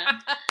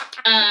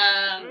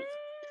some.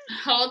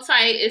 Hold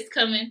tight. It's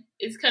coming.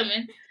 It's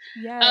coming.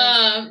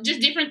 Yes.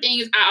 Just different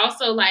things. I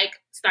also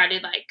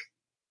started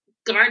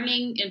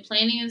gardening and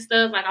planting and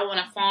stuff. Like, I want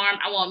a farm.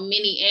 I want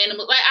many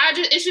animals. Like,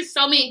 it's just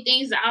so many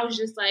things that I was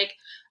just like,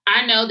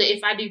 I know that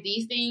if I do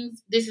these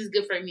things, this is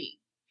good for me.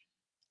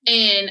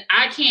 And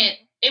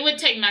it would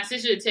take my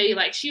sister to tell you,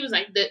 like, she was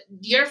like,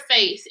 your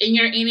face and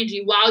your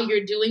energy while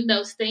you're doing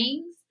those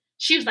things,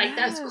 she was like,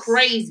 that's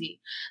crazy.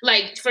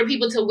 Like, for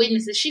people to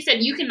witness it. She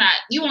said, you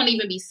won't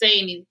even be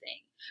saying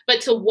anything,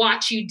 but to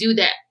watch you do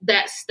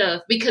that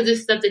stuff, because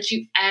it's stuff that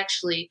you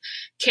actually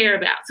care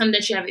about, something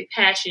that you have a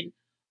passion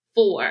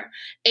for.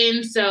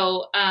 And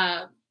so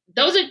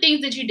those are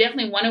things that you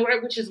definitely want to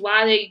work, which is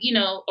why they,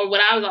 or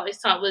what I was always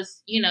taught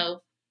was,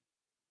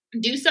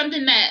 do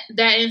something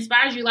that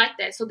inspires you like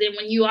that. So then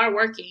when you are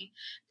working,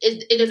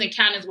 it doesn't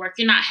count as work.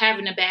 You're not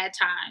having a bad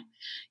time,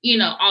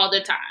 all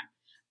the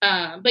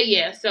time. But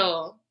yeah,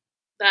 so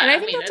And I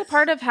think that's a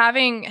part of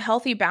having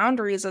healthy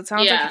boundaries. It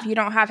sounds like if you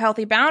don't have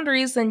healthy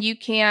boundaries, then you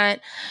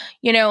can't,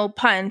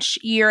 punch.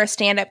 You're a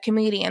stand-up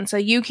comedian, so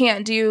you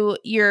can't do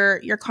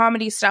your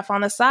comedy stuff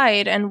on the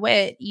side and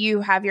wit.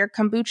 You have your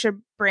kombucha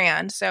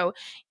brand, so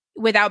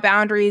without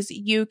boundaries,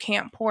 you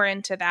can't pour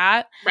into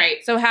that.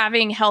 Right. So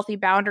having healthy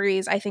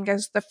boundaries, I think,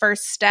 is the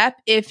first step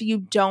if you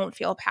don't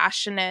feel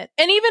passionate.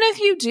 And even if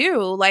you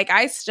do, like,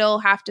 I still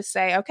have to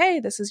say,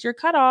 okay, this is your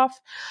cutoff.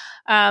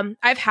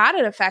 I've had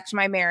it affect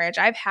my marriage.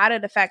 I've had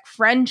it affect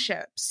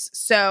friendships.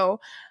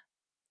 So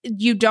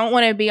you don't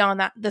want to be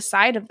on the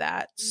side of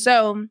that. Mm-hmm.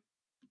 So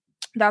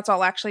that's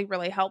all actually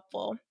really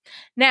helpful.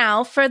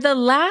 Now, for the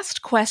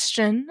last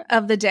question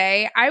of the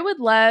day, I would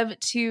love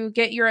to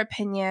get your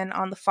opinion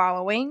on the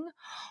following.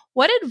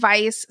 What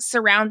advice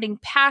surrounding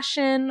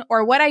passion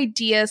or what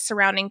ideas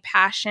surrounding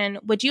passion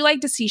would you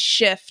like to see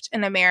shift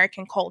in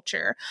American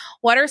culture?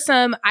 What are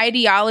some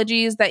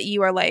ideologies that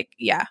you are like,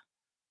 yeah,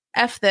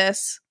 F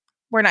this,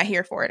 we're not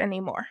here for it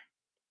anymore?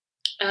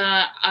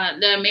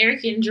 The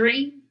American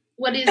dream?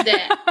 What is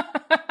that?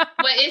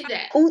 What is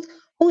that?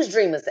 Whose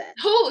dream is that?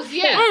 Whose?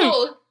 Yeah,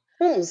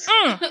 whose?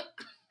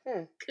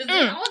 Because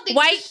I don't think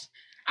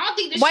I don't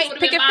think this white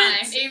should have been mine.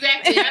 Fence.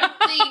 Exactly. I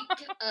don't think.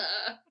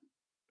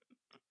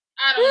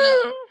 I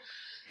don't know.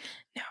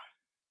 No.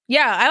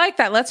 Yeah, I like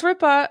that. Let's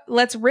rip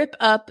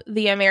up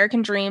the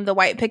American dream, the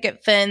white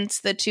picket fence,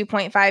 the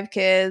 2.5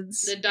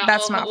 kids. The dog.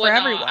 That's not for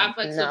everyone. I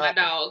fucks with my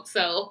dog,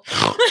 so.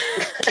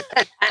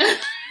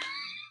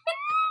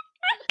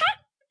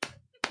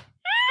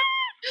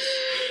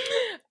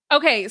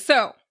 Okay,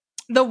 so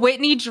the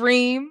Whitney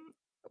dream,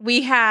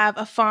 we have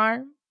a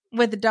farm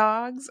with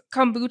dogs,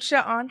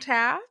 kombucha on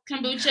tap.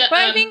 Kombucha, but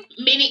I think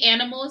many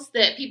animals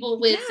that people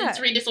with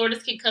sensory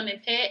disorders can come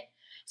and pet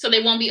so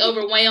they won't be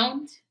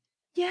overwhelmed.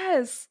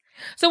 Yes.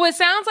 So it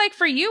sounds like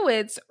for you,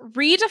 it's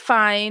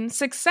redefine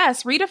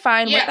success,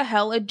 redefine what the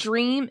hell a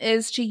dream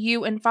is to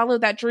you and follow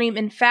that dream.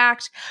 In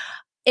fact,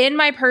 in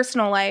my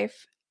personal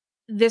life,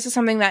 this is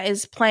something that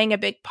is playing a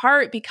big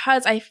part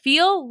because I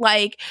feel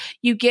like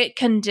you get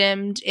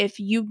condemned if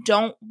you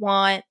don't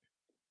want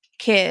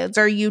kids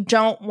or you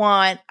don't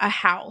want a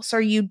house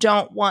or you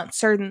don't want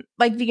certain,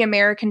 like the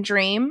American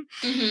dream.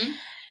 Mm-hmm.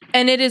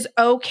 And it is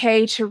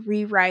okay to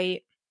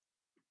rewrite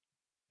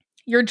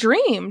your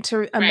dream,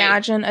 to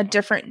imagine a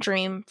different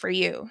dream for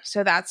you.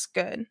 So that's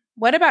good.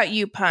 What about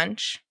you,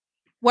 Punch?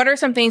 What are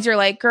some things you're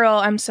like, girl,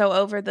 I'm so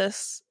over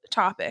this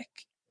topic?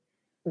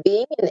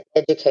 Being an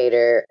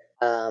educator,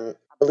 I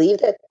believe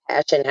that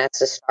passion has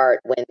to start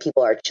when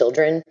people are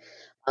children.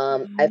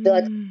 I feel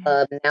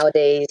like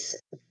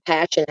nowadays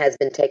passion has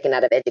been taken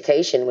out of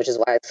education, which is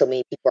why so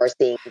many people are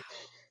seeing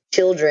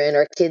children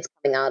or kids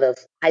coming out of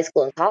high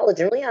school and college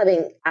and really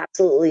having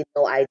absolutely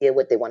no idea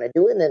what they want to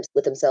do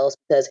with themselves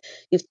because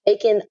you've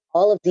taken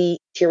all of the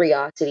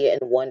curiosity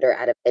and wonder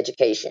out of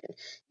education.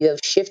 You have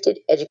shifted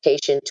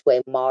education to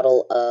a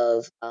model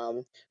of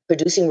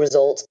producing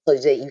results so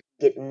that you can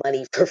get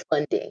money for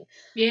funding.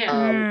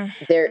 Yeah.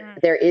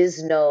 There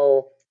is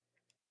no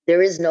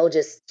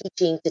just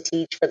teaching to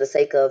teach for the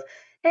sake of,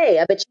 hey,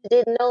 I bet you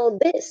didn't know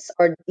this,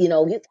 or you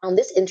found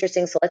this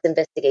interesting, so let's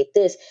investigate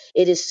this.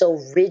 It is so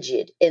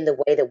rigid in the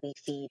way that we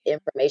feed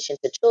information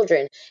to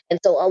children, and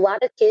so a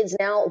lot of kids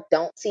now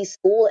don't see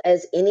school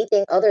as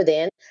anything other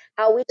than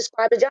how we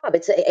describe a job.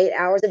 It's 8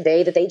 hours a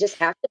day that they just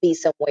have to be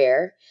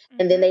somewhere,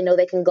 and then they know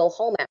they can go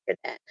home after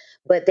that.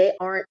 But they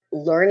aren't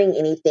learning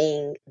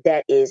anything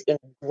that is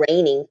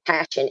ingraining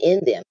passion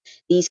in them.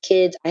 These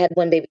kids, I had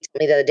one baby tell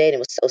me the other day, and it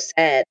was so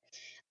sad.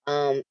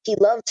 He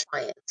loved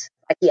science.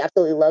 Like he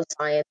absolutely loved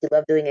science. He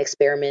loved doing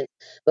experiments.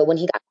 But when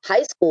he got to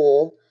high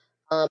school,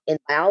 in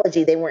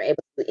biology, they weren't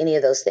able to do any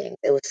of those things.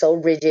 It was so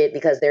rigid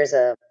because there's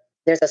a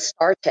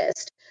STAR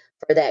test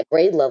for that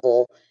grade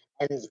level,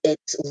 and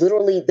it's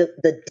literally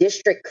the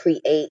district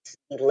creates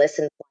the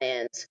lesson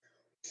plans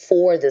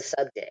for the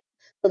subject.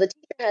 So the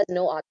teacher has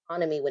no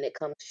autonomy when it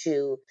comes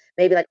to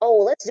maybe like, oh,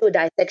 well, let's do a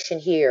dissection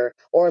here,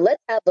 or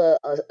let's have a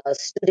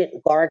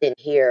student garden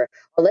here,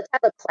 or let's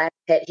have a class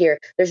pet here.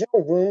 There's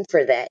no room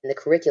for that in the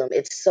curriculum.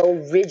 It's so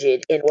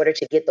rigid in order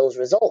to get those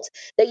results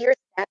that you're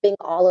sapping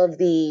all of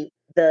the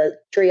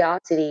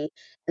curiosity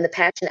and the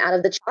passion out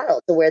of the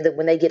child to where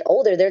when they get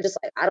older, they're just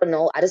like, I don't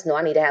know. I just know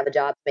I need to have a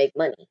job to make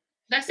money.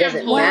 That sounds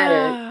horrible.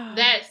 Wow.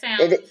 That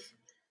sounds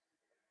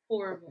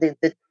horrible.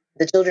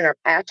 The children are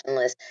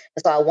passionless.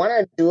 And so I want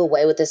to do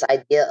away with this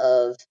idea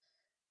of,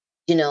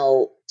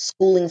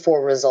 schooling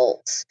for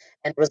results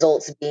and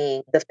results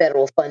being the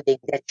federal funding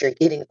that you're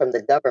getting from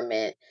the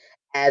government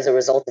as a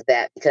result of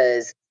that.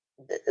 Because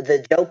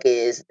the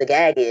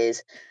gag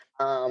is,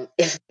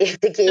 if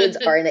the kids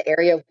are in an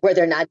area where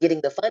they're not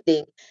getting the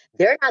funding,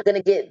 they're not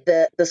going to get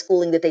the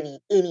schooling that they need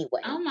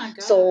anyway. Oh my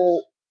God.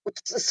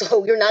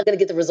 So you're not going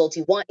to get the results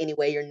you want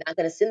anyway. You're not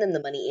going to send them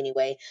the money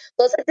anyway.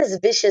 So it's like this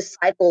vicious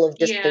cycle of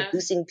just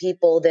producing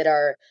people that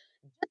are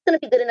just going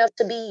to be good enough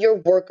to be your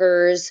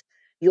workers,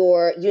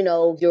 your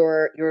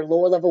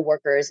lower level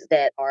workers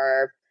that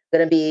are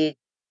going to be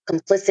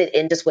complicit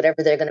in just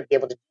whatever they're going to be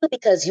able to do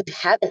because you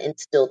haven't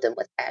instilled them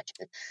with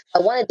passion. I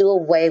want to do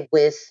away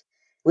with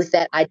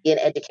that idea in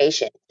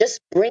education. Just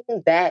bring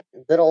back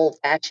good old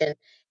fashioned,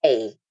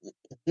 hey,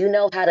 you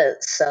know how to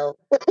sew.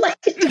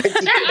 Like,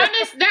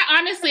 That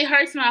honestly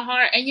hurts my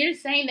heart. And you're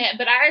saying that,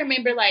 but I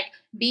remember like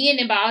being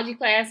in biology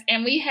class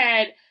and we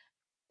had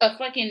a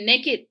fucking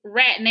naked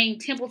rat named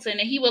Templeton,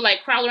 and he would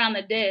like crawl around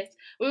the desk.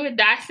 We were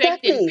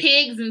dissecting Exactly.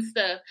 pigs and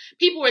stuff.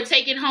 People were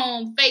taking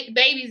home fake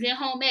babies in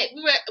home ec.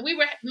 We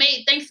were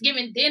made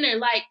Thanksgiving dinner.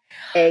 Like,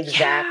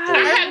 Exactly.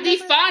 I have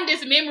these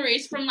fondest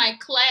memories from like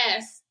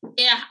class,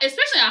 and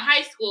especially in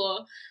high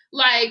school.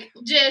 Like,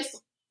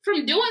 just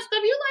from doing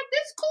stuff, you're like,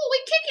 this is cool. We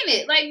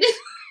kicking it. Like this,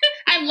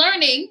 I'm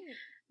learning,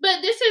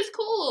 but this is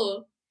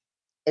cool.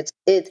 It's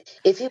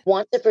if you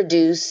want to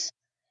produce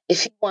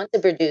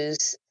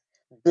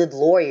good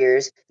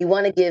lawyers, you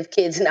want to give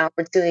kids an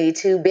opportunity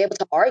to be able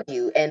to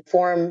argue and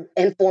form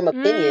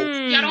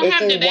opinions. Y'all don't If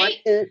have you debate? want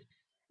to,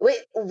 wait,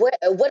 what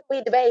are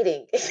we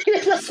debating? What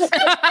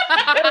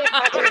are we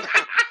talking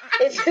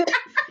about?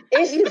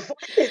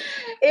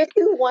 If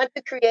you want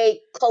to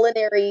create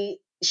culinary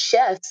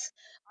chefs,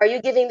 are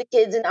you giving the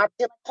kids an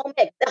opportunity? Home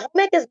ec, the home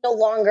ec is no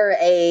longer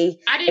a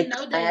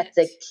class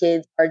that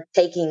kids are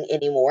taking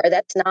anymore.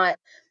 That's not.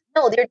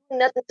 No, they're doing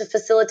nothing to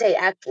facilitate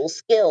actual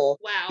skill.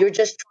 Wow. You're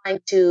just trying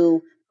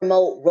to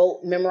promote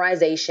rote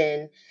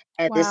memorization.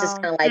 And this is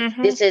kind of like,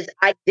 this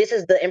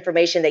is the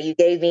information that you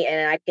gave me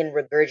and I can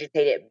regurgitate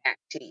it back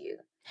to you.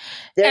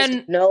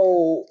 There's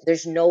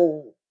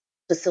no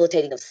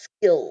facilitating of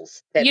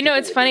skills.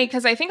 It's funny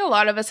because I think a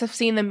lot of us have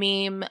seen the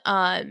meme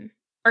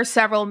or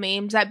several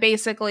memes that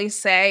basically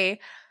say,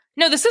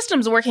 no, the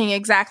system's working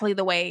exactly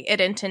the way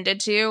it intended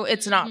to.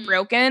 It's not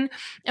broken.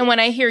 And when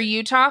I hear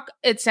you talk,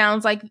 it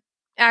sounds like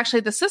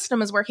actually the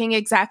system is working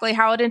exactly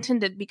how it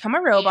intended. Become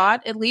a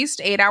robot, at least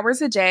 8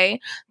 hours a day,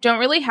 don't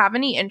really have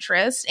any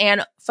interest,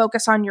 and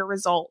focus on your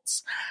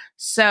results.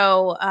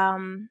 So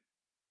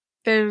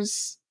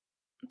there's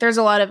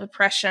a lot of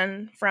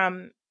oppression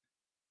from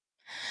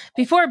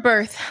before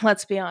birth,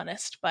 let's be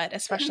honest, but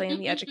especially in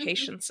the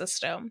education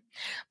system.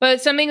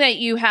 But something that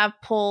you have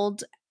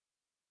pulled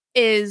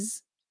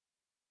is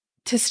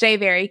to stay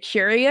very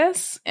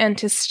curious and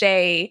to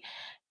stay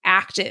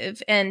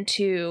active, and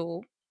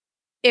to,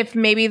 if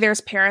maybe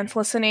there's parents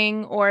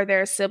listening or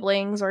their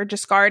siblings or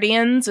just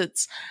guardians,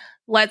 it's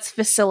let's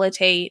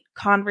facilitate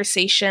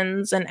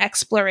conversations and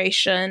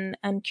exploration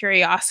and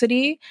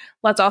curiosity.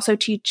 Let's also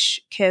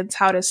teach kids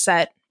how to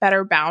set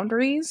better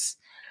boundaries.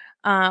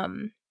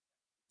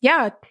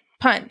 Yeah,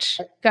 Punch.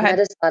 Go ahead.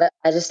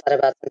 I just thought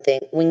about something.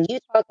 When you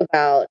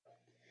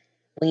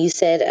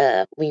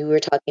said when you were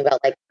talking about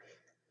like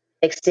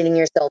extending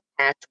yourself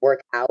past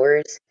work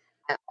hours,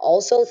 I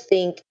also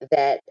think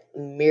that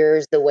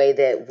mirrors the way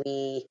that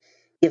we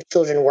give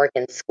children work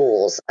in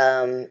schools.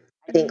 I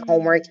think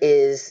homework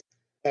is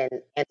an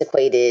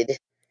antiquated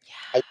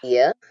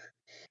idea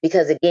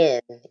because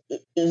again,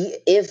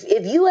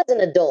 if you as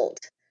an adult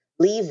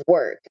leave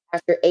work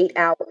after 8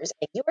 hours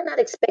and you are not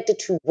expected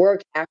to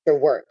work after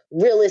work,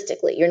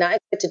 realistically, you're not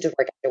expected to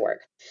work after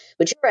work,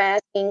 but you're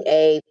asking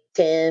a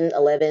 10,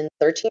 11,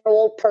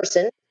 13-year-old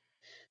person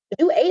to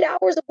do 8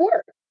 hours of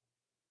work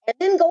and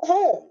then go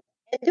home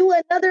and do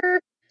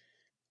another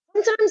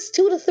sometimes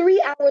 2 to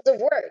 3 hours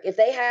of work. If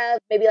they have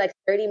maybe like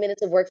 30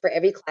 minutes of work for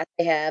every class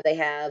they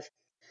have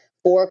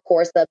 4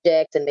 core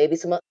subjects and maybe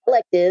some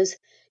electives,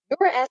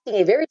 you're asking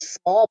a very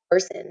small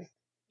person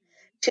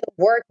to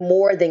work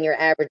more than your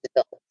average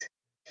adult.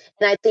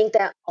 And I think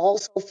that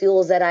also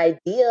fuels that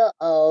idea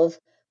of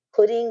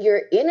putting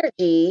your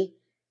energy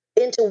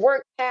into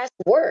work past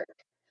work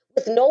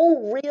with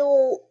no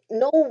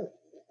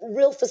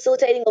real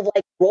facilitating of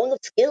like growing of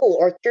skill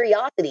or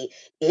curiosity.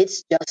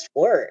 It's just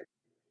work.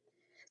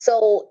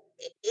 So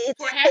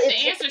for half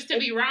the answers to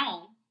be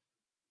wrong.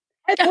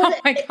 Oh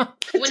my God.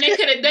 When they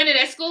could have done it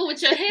at school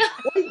with your help.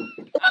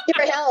 With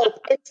your help,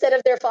 instead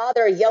of their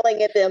father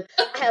yelling at them,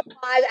 I have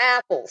 5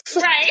 apples.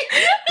 Right.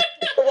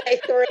 Away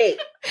 3.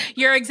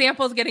 Your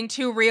example is getting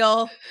too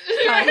real.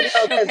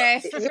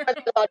 Okay. You're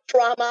talking about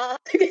trauma.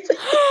 And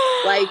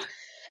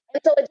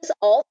so it just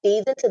all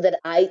feeds into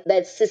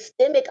that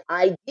systemic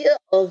idea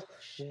of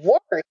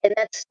work, and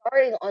that's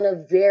starting on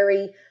a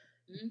very,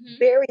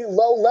 very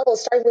low level,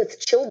 starting with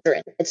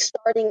children. It's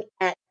starting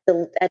at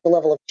the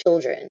level of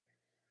children.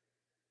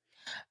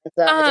 And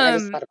so I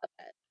just thought about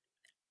that.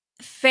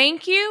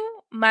 Thank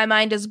you. My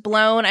mind is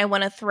blown. I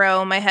want to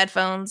throw my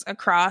headphones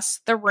across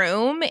the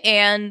room.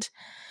 And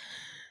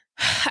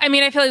I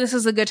mean, I feel like this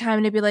is a good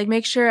time to be like,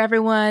 make sure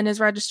everyone is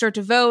registered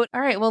to vote.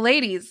 All right. Well,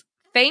 ladies,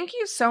 thank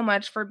you so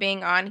much for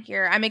being on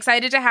here. I'm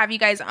excited to have you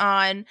guys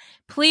on.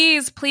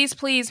 Please, please,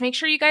 please make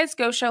sure you guys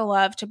go show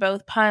love to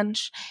both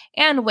Punch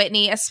and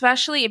Whitney,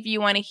 especially if you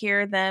want to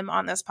hear them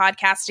on this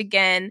podcast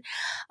again.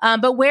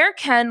 But where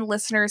can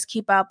listeners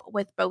keep up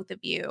with both of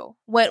you?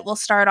 What will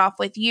start off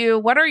with you?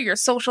 What are your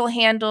social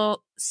handles,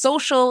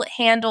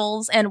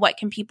 and what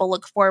can people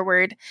look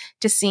forward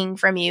to seeing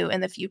from you in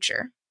the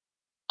future?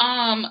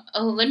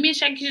 Let me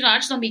check. I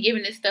just don't be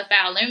giving this stuff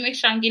out. Let me make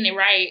sure I'm getting it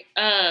right.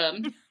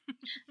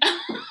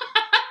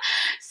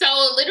 So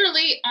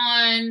literally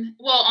on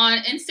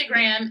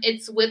Instagram,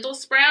 it's Withel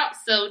Sprout.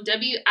 So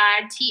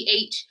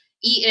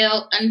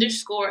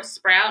WITHEL_Sprout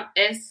SPROUT.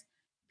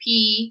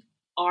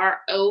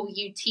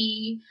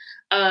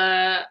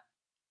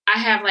 I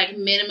have like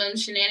minimum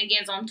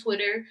shenanigans on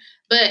Twitter,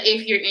 but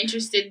if you're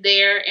interested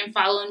there and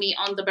following me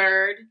on the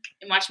bird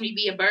and watch me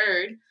be a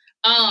bird,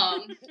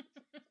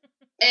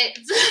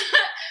 it's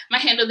my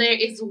handle there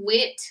is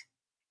wit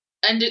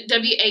under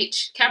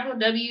capital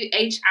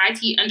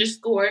WHIT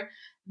underscore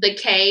the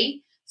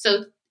K,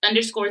 so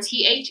underscore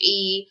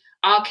THE,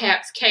 all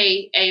caps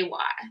KAY.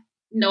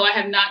 No, I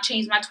have not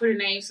changed my Twitter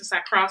name since I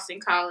crossed in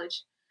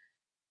college.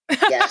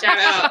 Yeah. Shout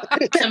out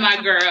to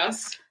my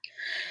girls.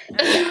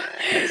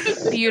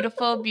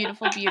 Beautiful,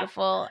 beautiful,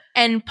 beautiful.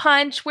 And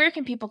Punch, where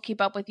can people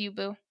keep up with you,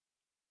 boo?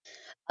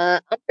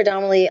 I'm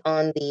predominantly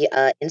on the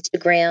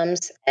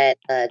Instagrams at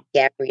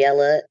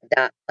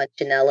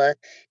Gabriella.Punchinella.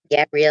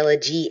 Gabriella,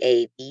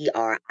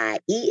 GABRIELLA,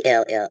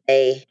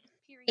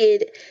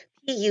 period,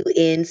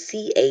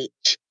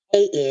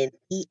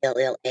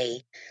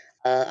 PUNCHANELLA.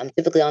 I'm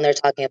typically on there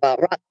talking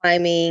about rock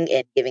climbing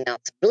and giving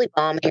out some really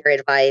bomb hair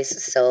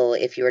advice. So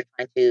if you were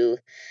trying to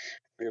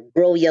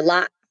grow your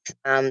locks,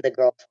 I'm the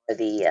girl for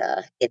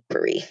the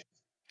inquiry.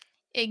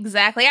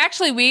 Exactly.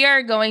 Actually, we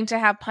are going to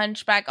have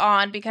Punch back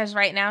on because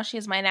right now she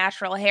is my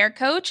natural hair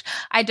coach.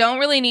 I don't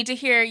really need to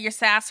hear your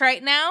sass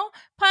right now,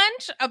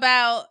 Punch,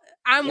 about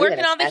I'm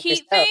working on the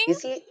heat thing. You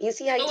see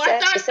how you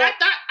sass yourself?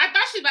 I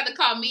thought she was about to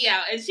call me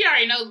out, and she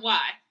already knows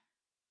why.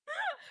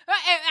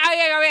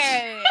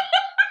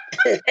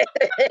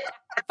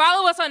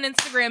 Follow us on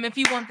Instagram if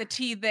you want the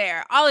tea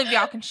there. All of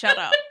y'all can shut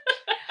up.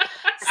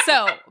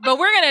 But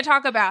we're going to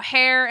talk about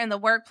hair in the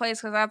workplace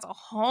because that's a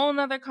whole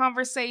nother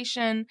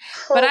conversation.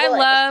 But I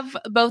love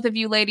both of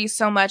you ladies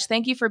so much.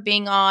 Thank you for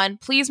being on.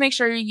 Please make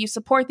sure you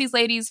support these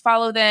ladies,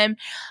 follow them.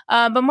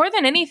 But more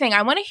than anything,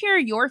 I want to hear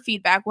your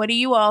feedback. What do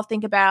you all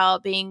think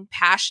about being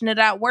passionate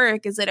at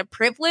work? Is it a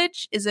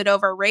privilege? Is it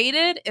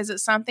overrated? Is it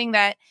something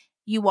that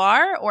you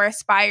are or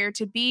aspire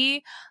to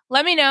be?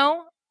 Let me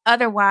know.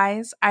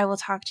 Otherwise, I will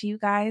talk to you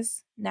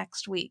guys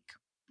next week.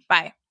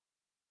 Bye.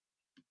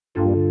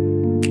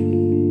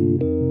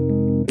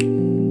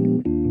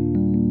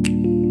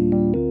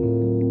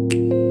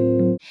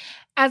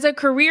 As a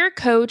career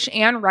coach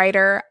and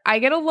writer, I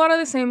get a lot of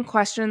the same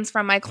questions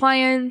from my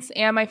clients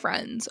and my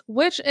friends,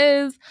 which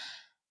is,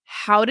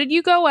 how did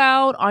you go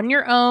out on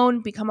your own,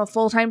 become a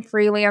full-time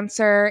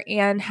freelancer,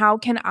 and how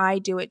can I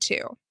do it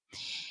too?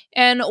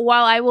 And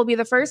while I will be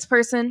the first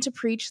person to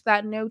preach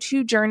that no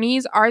two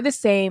journeys are the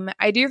same,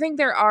 I do think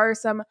there are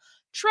some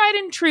tried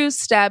and true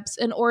steps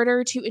in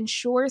order to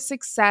ensure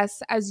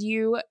success as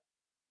you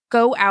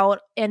go out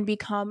and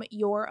become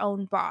your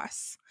own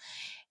boss.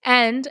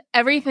 And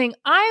everything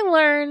I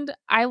learned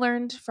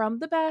from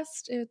the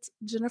best. It's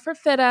Jennifer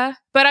Fitta,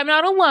 but I'm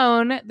not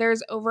alone.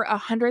 There's over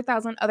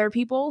 100,000 other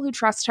people who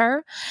trust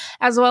her,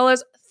 as well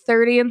as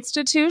 30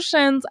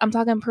 institutions. I'm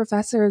talking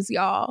professors,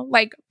 y'all,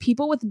 like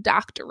people with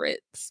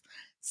doctorates.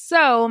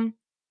 So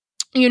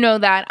you know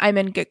that I'm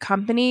in good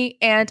company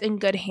and in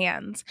good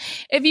hands.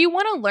 If you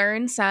want to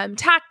learn some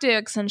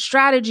tactics and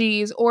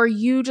strategies, or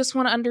you just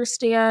want to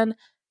understand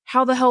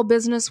how the hell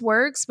business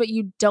works, but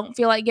you don't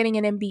feel like getting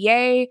an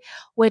MBA,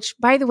 which,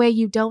 by the way,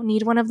 you don't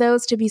need one of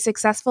those to be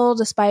successful,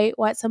 despite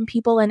what some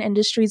people in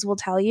industries will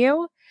tell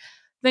you,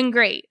 then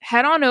great.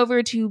 Head on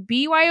over to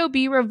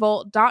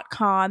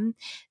byobrevolt.com.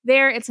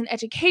 There, it's an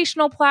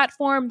educational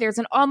platform. There's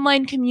an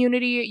online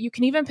community. You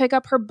can even pick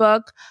up her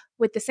book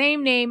with the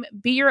same name,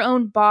 Be Your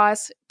Own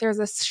Boss. There's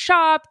a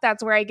shop.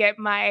 That's where I get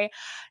my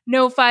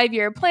No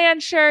 5-Year Plan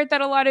shirt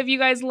that a lot of you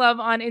guys love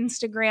on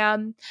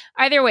Instagram.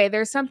 Either way,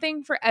 there's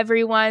something for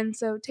everyone.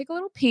 So take a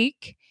little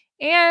peek.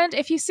 And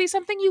if you see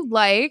something you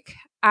like,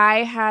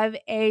 I have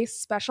a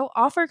special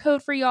offer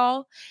code for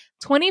y'all.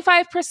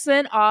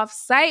 25% off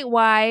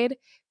site-wide.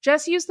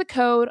 Just use the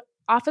code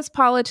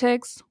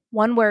OfficePolitics,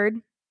 one word.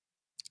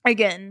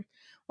 Again,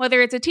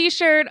 whether it's a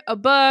t-shirt, a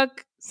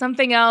book,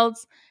 something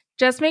else,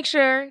 just make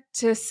sure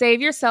to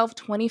save yourself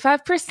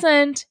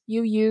 25%.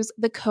 You use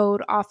the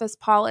code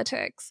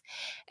OfficePolitics.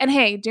 And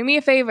hey, do me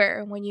a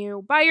favor. When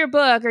you buy your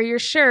book or your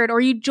shirt or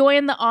you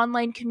join the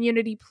online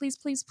community, please,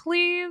 please,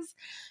 please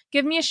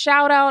give me a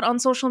shout out on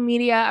social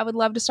media. I would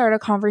love to start a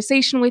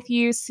conversation with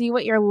you, see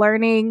what you're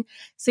learning,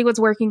 see what's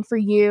working for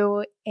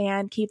you,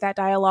 and keep that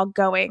dialogue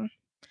going.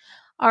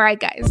 All right,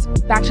 guys,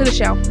 back to the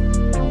show.